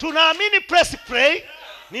 Tunaamini press play,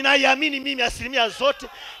 ninaiamini mimi 100% zote,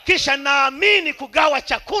 kisha naamini kugawa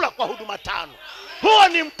chakula kwa huduma 5. Huo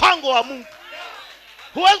ni mpango wa Mungu.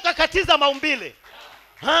 Huwezi kukatiza maumbile.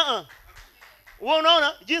 Wewe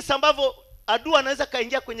unaona jinsi ambavyo adui anaweza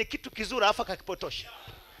kaingia kwenye kitu kizuri afa kakipotosha.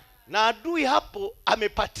 Na adui hapo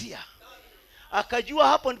amepatia. Akajua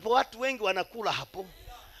hapo ndipo watu wengi wanakula hapo.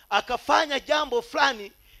 Akafanya jambo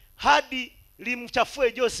fulani hadi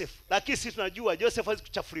limchafue Joseph. Lakini sisi tunajua Joseph hawezi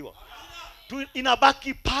kuchafuliwa.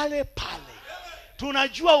 Inabaki pale pale.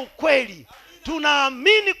 Tunajua ukweli.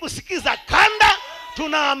 Tunaamini kusikiza kanda.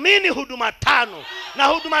 Tunaamini huduma tano. Na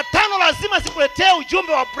huduma tano lazima zikuletee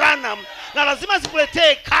ujumbe wa Branham. Na lazima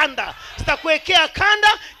zikuletee kanda. Zitakuwekea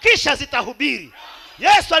kanda kisha zitahubiri.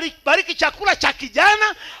 Yesu alibariki chakula cha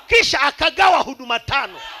kijana kisha akagawa huduma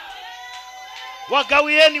tano.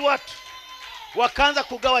 Wagawieni watu. Wakaanza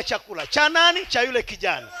kugawa chakula. Cha nani? Cha yule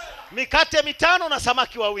kijana. Mikate 5 na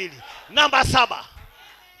samaki 2. Namba 7.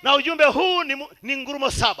 Na ujumbe huu ni ngurumo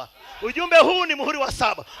 7. Ujumbe huu ni muhuri wa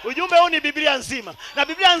 7. Ujumbe huu ni Biblia nzima. Na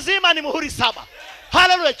Biblia nzima ni muhuri 7.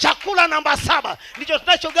 Haleluya. Chakula namba 7 ndicho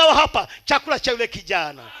tunachogawa hapa. Chakula cha yule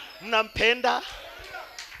kijana. Mnampenda?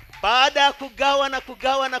 Baada ya kugawa na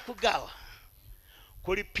kugawa na kugawa,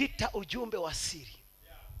 kulipita ujumbe wa siri.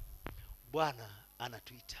 Bwana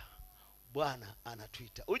anatuita. Bwana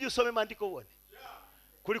anatuita. Uje usome maandiko uone.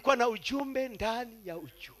 Kulikuwa na ujumbe ndani ya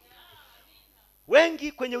ujumbe.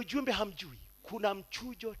 Wengi kwenye ujumbe hamjui. Kuna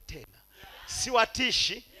mchujo tena.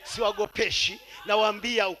 Siwatishi, siwagopeshi,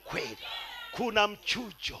 nawaambia ukweli. Kuna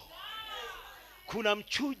mchujo. Kuna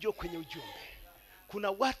mchujo kwenye ujumbe.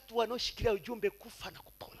 Kuna watu wanaoshikilia ujumbe kufa na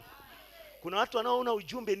kupona. Kuna watu wanaoona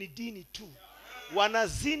ujumbe ni dini tu.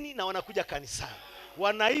 Wanazini na wanakuja kanisani.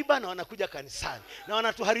 Wanaiba na wanakuja kanisani. Na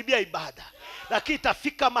wanatuharibia ibada. Lakini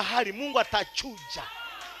itafika mahali Mungu atachuja.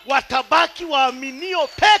 Watabaki waaminio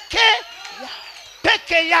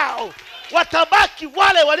peke yao. Watabaki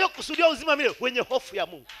wale waliokusudia uzima milele wenye hofu ya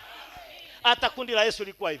Mungu. Hata kundi la Yesu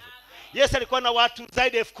lilikuwa hivyo. Yesu alikuwa na watu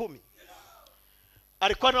zaidi ya 10,000.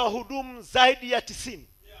 Alikuwa na wahudumu zaidi ya 90.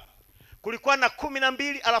 Kulikuwa na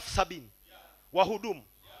 12 alafu 70 wahudumu.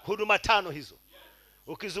 Huduma 5 hizo.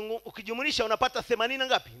 Ukijumulisha unapata 80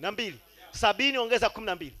 ngapi? Na 2. 70 ongeza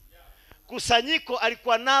 12. Kusanyiko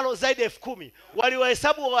alikuwa nalo zaidi ya 10,000.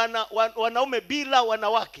 Waliwahesabu wanaume bila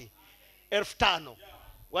wanawake 5,000.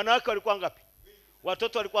 Wanawake walikuwa ngapi?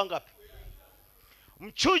 Watoto walikuwa ngapi?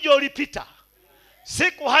 Mchujo ulipita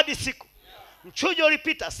siku hadi siku. Mchujo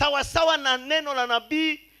ulipita sawa sawa na neno la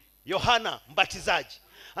nabii Yohana Mbatizaji.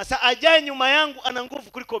 Sasa ajaye nyuma yangu ana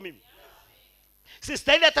nguvu kuliko mimi.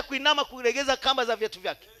 Sistahili hata kuinama kulegeza kamba za viatu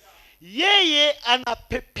vyake. Yeye ana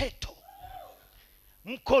pepeto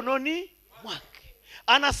mkononi mwake.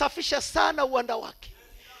 Anasafisha sana uwanda wake.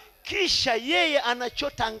 Kisha yeye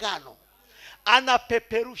anachota ngano.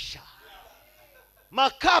 Anapeperusha.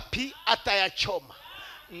 Makapi atayachoma.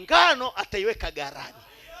 Ngano ataiweka garani.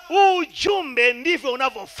 Ujumbe ndivyo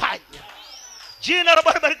unavyofanya. Jina la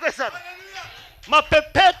Bwana barikiwe sana.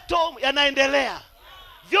 Mapepeto yanaendelea.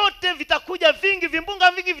 Vyote vitakuja vingi,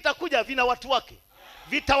 vimbunga vingi vitakuja, vina watu wake.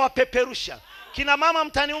 Vitawapeperusha. Kina mama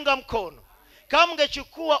mtaniunga mkono. Kama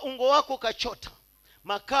ungechukua ungo wako ukachota,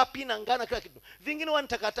 makapi na ngano kila kitu. Vingine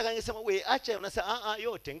wanitakataka ningesema we acha, unasema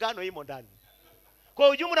yote ngano imo ndani. Kwa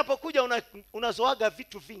ujumbe unapokuja unazoaga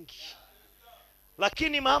vitu vingi.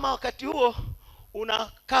 Lakini mama wakati huo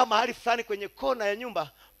unakaa mahali fulani kwenye kona ya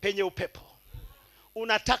nyumba penye upepo.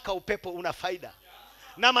 Unataka upepo una faida.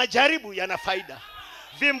 Na majaribu yana faida.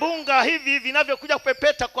 Vimbunga hivi vinavyokuja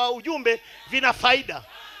kupepeta kwa ujumbe vina faida.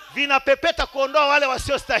 Vinapepeta kuondoa wale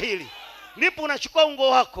wasiostahili. Ndipo unachukua ungo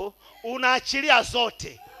wako, unaachilia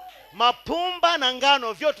zote. Mapumba na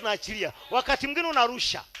ngano vyote tunaachilia. Wakati mwingine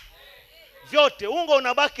unarusha. Vyote ungo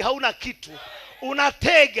unabaki hauna kitu.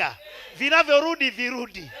 Unatega. Vinavyorudi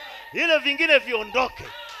virudi. Ile vingine viondoke.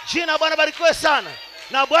 Jina Bwana barikiwe sana.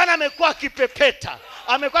 Na Bwana amekuwa akipepeta.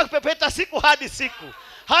 Amekuwa akipepeta siku hadi siku.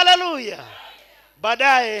 Haleluya.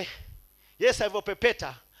 Baadaye Yesu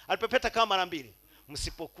alipopepeta, alipepeta kama mara 2.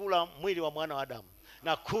 Msipokula mwili wa mwana wa Adamu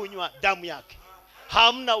na kunywa damu yake,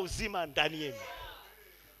 hamna uzima ndani yenu.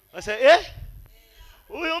 Sasa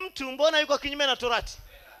huyu mtu mbona yuko kinyume na Torati?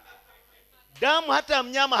 Damu hata ya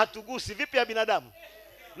mnyama hatugusi, vipi ya binadamu?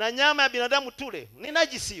 Na nyama ya binadamu tule, ni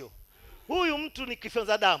najisi hiyo. Huyu mtu ni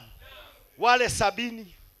kifyonza damu. Wale 70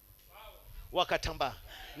 wakatambaa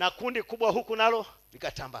na kundi kubwa huku nalo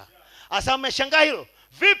likatambaa. Asa mmeshangaa hilo?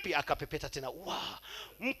 Vipi? Akapepeta tena.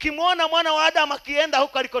 Mkimwona mwana wa Adamu akienda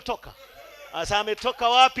huko alikotoka. Asa ametoka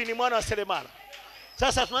wapi? Ni mwana wa seremala.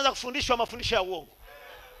 Sasa tunaanza kufundishwa mafundisho ya uongo.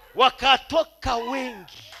 Wakatoka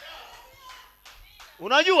wengi.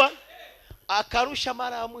 Unajua? Akarusha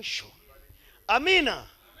mara ya mwisho. Amina.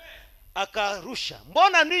 Akarusha.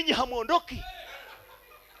 Mbona ninyi hamuondoki?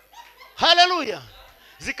 Haleluya.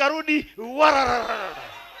 zikarudi wararara.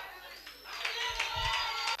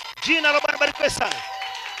 Jina la Bwana barikiwe sana.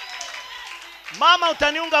 Mama,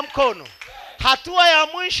 utaniunga mkono. Hatua ya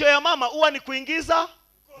mwisho ya mama huwa ni kuingiza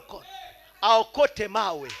mkono. Aokote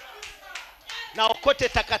mawe na aokote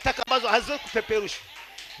takataka ambazo haziwezi kupeperushwa.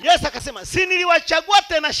 Yesu akasema, si niliwachagua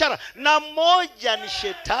tena shara na mmoja ni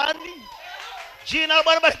shetani? Jina la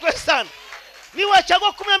Bwana barikiwe sana. Niwachagua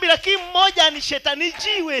 12 lakini mmoja ni shetani. Ni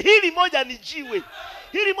jiwe, hili moja ni jiwe.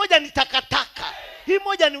 Hili moja ni takataka. Hili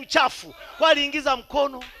moja ni uchafu. Waliingiza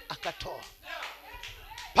mkono akatoa.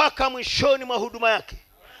 Paka mwishoni mwa huduma yake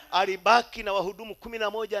alibaki na wahudumu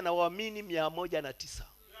 11 na waamini 109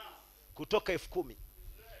 kutoka 10,000.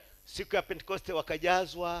 Siku ya Pentekoste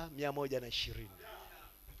wakajazwa 120.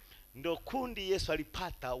 Ndio kundi Yesu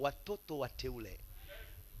alipata watoto wateule,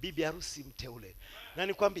 bibi harusi mteule. Na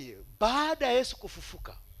nikwambie, baada ya Yesu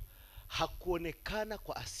kufufuka hakuonekana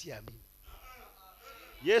kwa asiamini.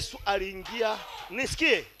 Yesu aliingia,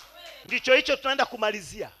 nisikie, ndicho hicho tunaenda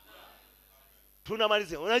kumalizia.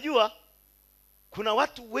 Tunamalizia. Unajua kuna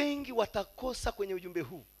watu wengi watakosa kwenye ujumbe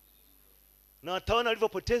huu na wataona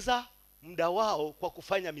walivyopoteza muda wao kwa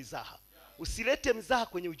kufanya mizaha. Usilete mzaha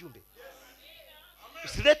kwenye ujumbe.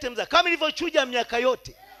 Usilete mzaha. Kama ilivyochuja miaka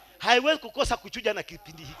yote, haiwezi kukosa kuchuja na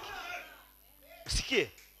kipindi hiki.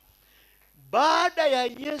 Usikie. Baada ya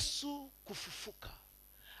Yesu kufufuka,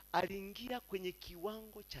 aliingia kwenye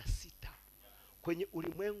kiwango cha 6 kwenye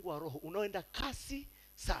ulimwengu wa roho unaoenda kasi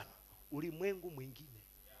sana, ulimwengu mwingine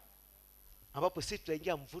ambapo sisi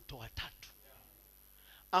tutaingia mvuto wa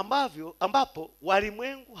 3 ambapo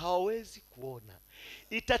walimwengu hawawezi kuona.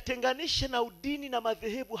 Itatenganisha na udini na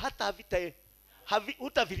madhehebu, hata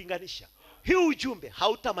hutavilinganisha. Hii ujumbe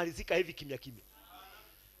hautamalizika hivi kimya kimya.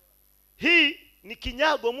 Hii ni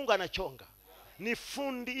kinyago Mungu anachonga. Ni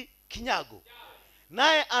fundi kinyago.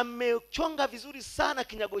 Naye amechonga vizuri sana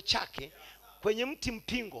kinyago chake kwenye mti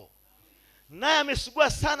mpingo. Naye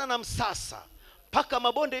amesugua sana na msasa paka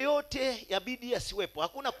mabonde yote yabidi yasiwepo.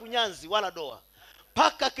 Hakuna kunyanzi wala doa.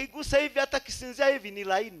 Paka kigusa hivi hata kisinzia hivi ni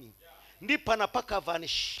laini. Ndipo anapaka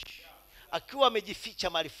vanish akiwa amejificha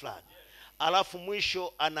mahali fulani. Alafu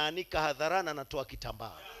mwisho anaanika hadharani, anatoa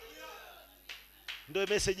kitambaa. Ndio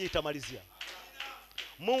message itamalizia.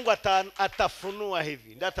 Mungu atafunua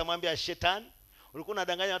hivi. Ndio atamwambia shetani, ulikuwa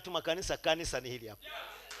unadanganya watu makanisa, kanisa ni hili hapa.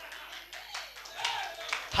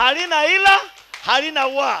 Halina ila,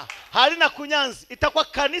 halina halina kunyanzi. Itakuwa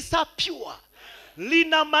kanisa pure.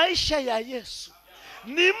 Lina maisha ya Yesu.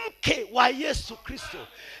 Ni mke wa Yesu Kristo.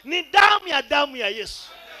 Ni damu ya Yesu.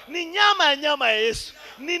 Ni nyama ya Yesu.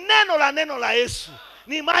 Ni neno la Yesu.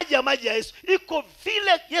 Ni maji ya Yesu. Iko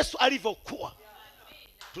vile Yesu alivyokuwa.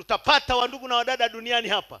 Tutapata wandugu na wadada duniani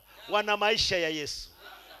hapa wana maisha ya Yesu.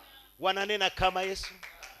 Wananena kama Yesu.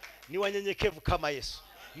 Ni wanyenyekevu kama Yesu.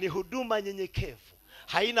 Ni huduma nyenyekevu.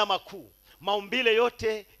 Haina makuu. Maumbile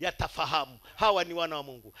yote yatafahamu hawa ni wana wa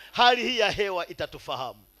Mungu. Hali hii ya hewa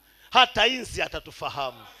itatufahamu. Hata inzi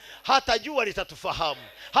atatufahamu. Hata jua litatufahamu.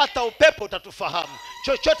 Hata upepo utatufahamu.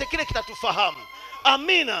 Chochote kile kitatufahamu.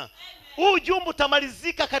 Amina. Ujumbe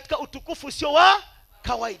utamalizika katika utukufu usio wa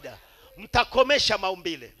kawaida. Mtakomesha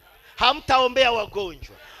maumbile. Hamtaombea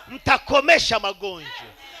wagonjwa. Mtakomesha magonjwa.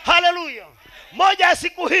 Haleluya. Moja ya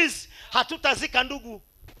siku hizi hatutazika ndugu.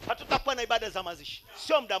 Hatutakuwa na ibada za mazishi.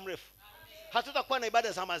 Sio muda mrefu. Hatutakuwa na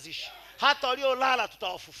ibada za mazishi. Hata waliolala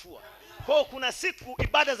tutawafufua. Kwa kuna siku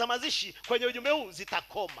ibada za mazishi kwenye ujumbe huu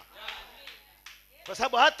zitakoma. Kwa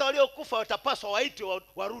sababu hata waliokufa watapaswa waitwe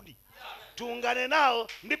warudi. Tuungane nao,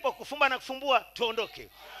 ndipo kufumba na kufumbua tuondoke.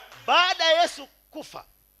 Baada ya Yesu kufa,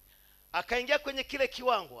 akaingia kwenye kile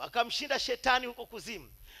kiwango, akamshinda shetani huko kuzimu.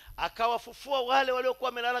 Akawafufua wale waliokuwa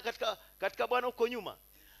wamelala katika Bwana huko nyuma.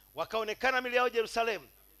 Wakaonekana mbele yao Yerusalemu.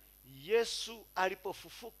 Yesu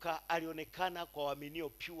alipofufuka alionekana kwa waaminio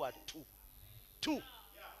pure tu.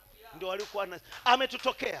 Ndio walikuwa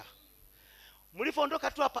ametutokea.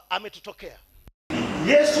 Mlipoondoka tu hapa ametutokea.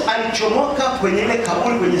 Yesu alichomoka kwenye ile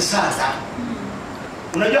kaburi kwenye sasa.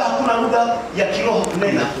 Unajua hakuna lugha ya kiroho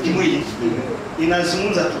kunena kimwili.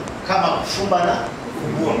 Inazungumza tu kama kufumba na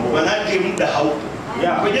kufumbua. Maana muda haupo.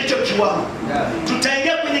 Kwenye hicho kiwango.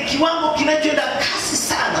 Tutaingia kwenye kiwango kinachoenda kasi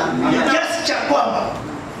sana. Kiasi cha kwamba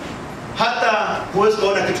hata huwezi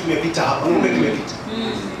kuona kitu kimepita hapo. Kimepita.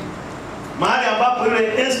 Mahali ambapo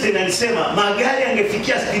yule Einstein alisema magari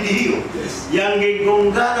yangefikia spidi hiyo,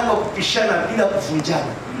 yangegongana kwa kupishana bila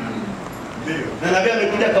kuvunjana. Na nabii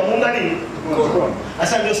amekuja kamunga nini?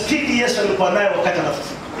 Sasa ndio spidi Yesu alikuwa nayo wakati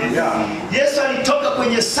anafufuka. Yesu alitoka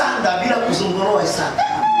kwenye sanda bila kuzongoroa sanda.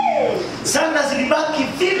 Sanda zilibaki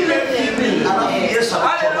vile vile. Alafu Yesu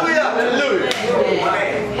akatoka. Haleluya.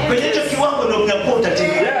 Kwenye hicho kiwango ndio mnakuwa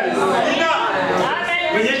utatembea.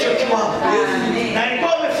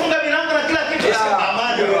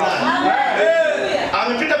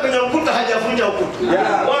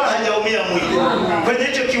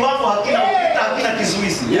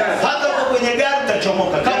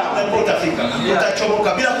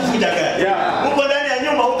 utachomoka bila kuvuja gari. Uko ndani ya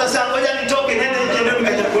nyumba utasema ngoja nitoke nende nje ndio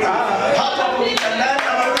nikajakula. Hapa hapo ndani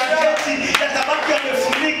na magazeti yatabaki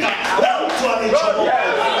yamefunika na mtu amechomoka.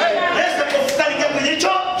 Yesu akafukani kwenye hicho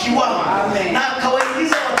kiwango na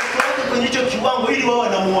akawaingiza watoto wake kwenye hicho kiwango ili wao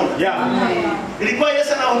wanamuona. Ilikuwa Yesu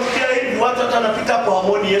anawafikia hivi watu hata wanapita hapo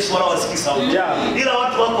hamuoni Yesu wala wasikii sauti. Ila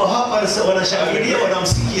watu wako hapa wanashangilia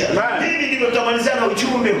wanamsikia. Mimi ndio tutamalizana na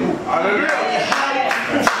ujumbe huu. Hali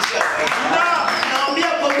kufisha. Naambia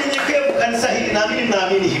kwa unyenyekevu kanisa hili naamini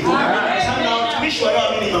mnaamini hivyo. Sasa na watumishi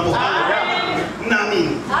wanaoamini mambo haya.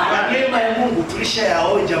 Naamini. Na neema ya Mungu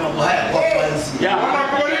tulishayaonja mambo haya kwa kwanza.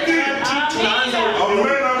 Tunaanza ujumbe.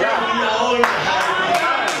 Tunaonja haya.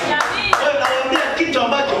 Naambia kitu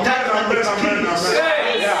ambacho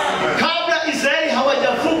kabla Israeli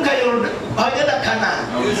hawajavuka hawajada Kanaani,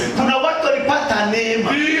 kuna watu walipata neema.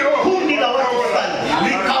 Kundi la watu fulani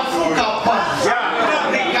likavuka kwanza,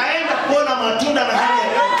 likaenda kuona matunda na hali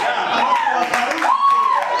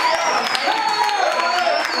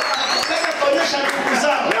kuonyesha ndugu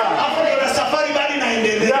zao. Hapo ndio safari bado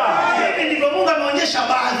inaendelea. Hivi ndivyo Mungu ameonyesha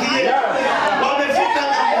baadhi yetu. Wamevuka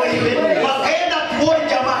ng'ambo ile, wakaenda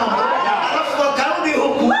kuonja mambo. Alafu wakarudi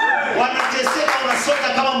huku wanateseka, wanasota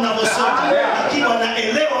kama mnavyosota, lakini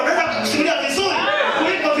wanaelewa, wanaweza kukushuhudia vizuri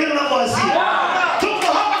kuliko vile unavyowazia. Tuko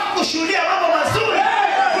hapa kukushuhudia mambo mazuri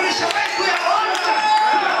tulishawahi kuyaona.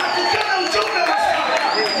 Tukiona ujumbe wa sasa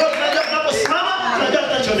ndio tunajua tunaposimama, tunajua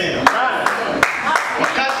tunachonena.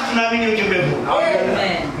 Wakati tunaamini ujumbe huu,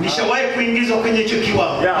 nishawahi kuingizwa kwenye hicho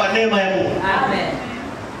kiwango kwa neema ya Mungu.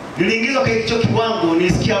 Niliingizwa kwenye hicho kiwango,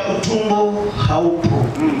 nisikia utumbo haupo.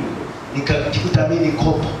 Nikajikuta mimi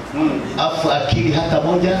kopo. Afu akili hata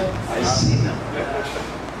moja sina.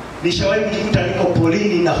 Nishawahi kujikuta niko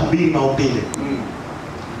polini na hubiri maumbile.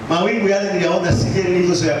 Mawingu yale niliyaona sije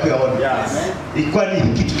nilivyozoea kuyaona. Ilikuwa ni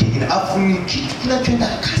kitu kingine. Afu ni kitu kinachoenda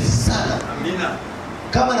kasi sana. Amina.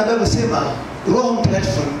 Kama na Biblia sema Roho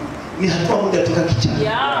Mtakatifu ni hatua moja kutoka kichani.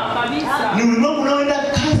 Kabisa. Ni ulimwengu unaoenda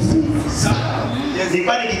kasi sana.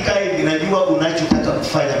 Nilikuwa nikikaa hivi najua unachotaka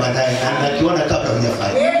kufanya baadaye na nakiona kabla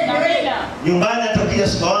hujafanya. Nyumbani hata ukija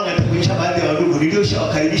Sumbawanga atakuonyesha baadhi ya ndugu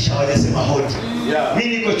niliowakaribisha hawajasema hodi.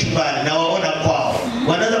 Mimi niko chumbani na waona kwao.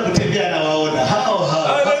 Wanaanza kutembea na waona hao.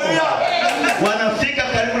 Wanafika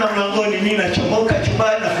karibu na mlangoni, mimi nachomoka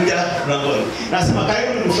chumbani na kuja mlangoni. Nasema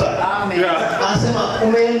karibu ndugu fulani. Anasema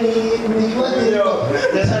umenijuaje leo?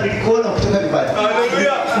 Sasa nilikuona kutoka nyumbani.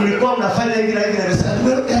 Mlikuwa mnafanya hivi na hivi na sasa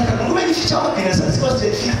umejificha wapi na sasa?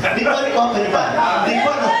 Nilikuwa niko hapa nyumbani.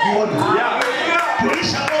 Nilikuwa nakuona.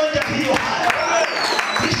 Tulishaonja hiyo hali.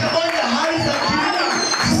 Tulishaonja hali za kiroho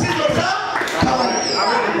zisizo za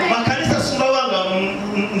kawaida. Makanisa Sumbawanga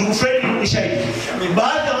ndugu Fred ni shahidi.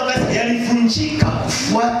 Baadhi ya makanisa yalivunjika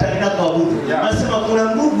kufuata ninapoabudu. Nasema kuna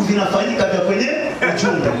ndugu vinafanyika vya kwenye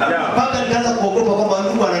ujumbe. Mpaka nikaanza kuogopa kwamba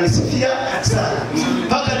ndugu ananisifia sana.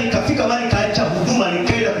 Mpaka nikafika mahali nikaacha huduma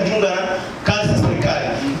nikaenda kujiunga na kazi za serikali.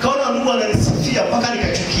 Nikaona ndugu ananisifia mpaka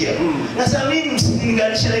nikachukia. Sasa mimi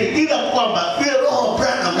msilinganishe na hili ila kwamba ile roho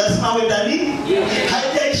Branham lazima awe ndani.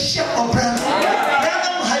 Haijaishia kwa Branham.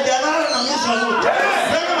 Branham hajalala na Yesu wote.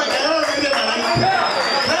 Branham hajalala na ile malaika.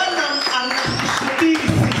 Branham anasubiri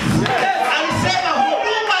sisi. Alisema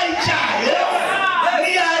huduma ijayo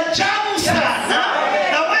ni ajabu sana.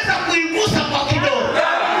 Naweza kuigusa kwa kidole.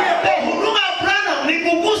 Huduma ya Branham ni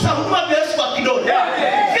kugusa huduma ya Yesu kwa kidole.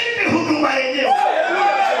 Vipi huduma yenyewe?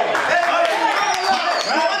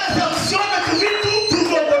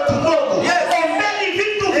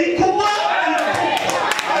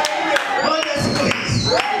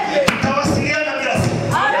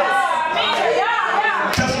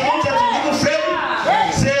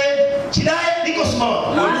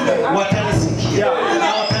 Watanisikia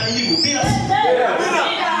na watanijibu bila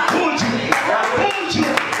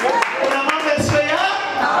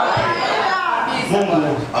Mungu.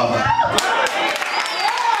 Mungu. Amen.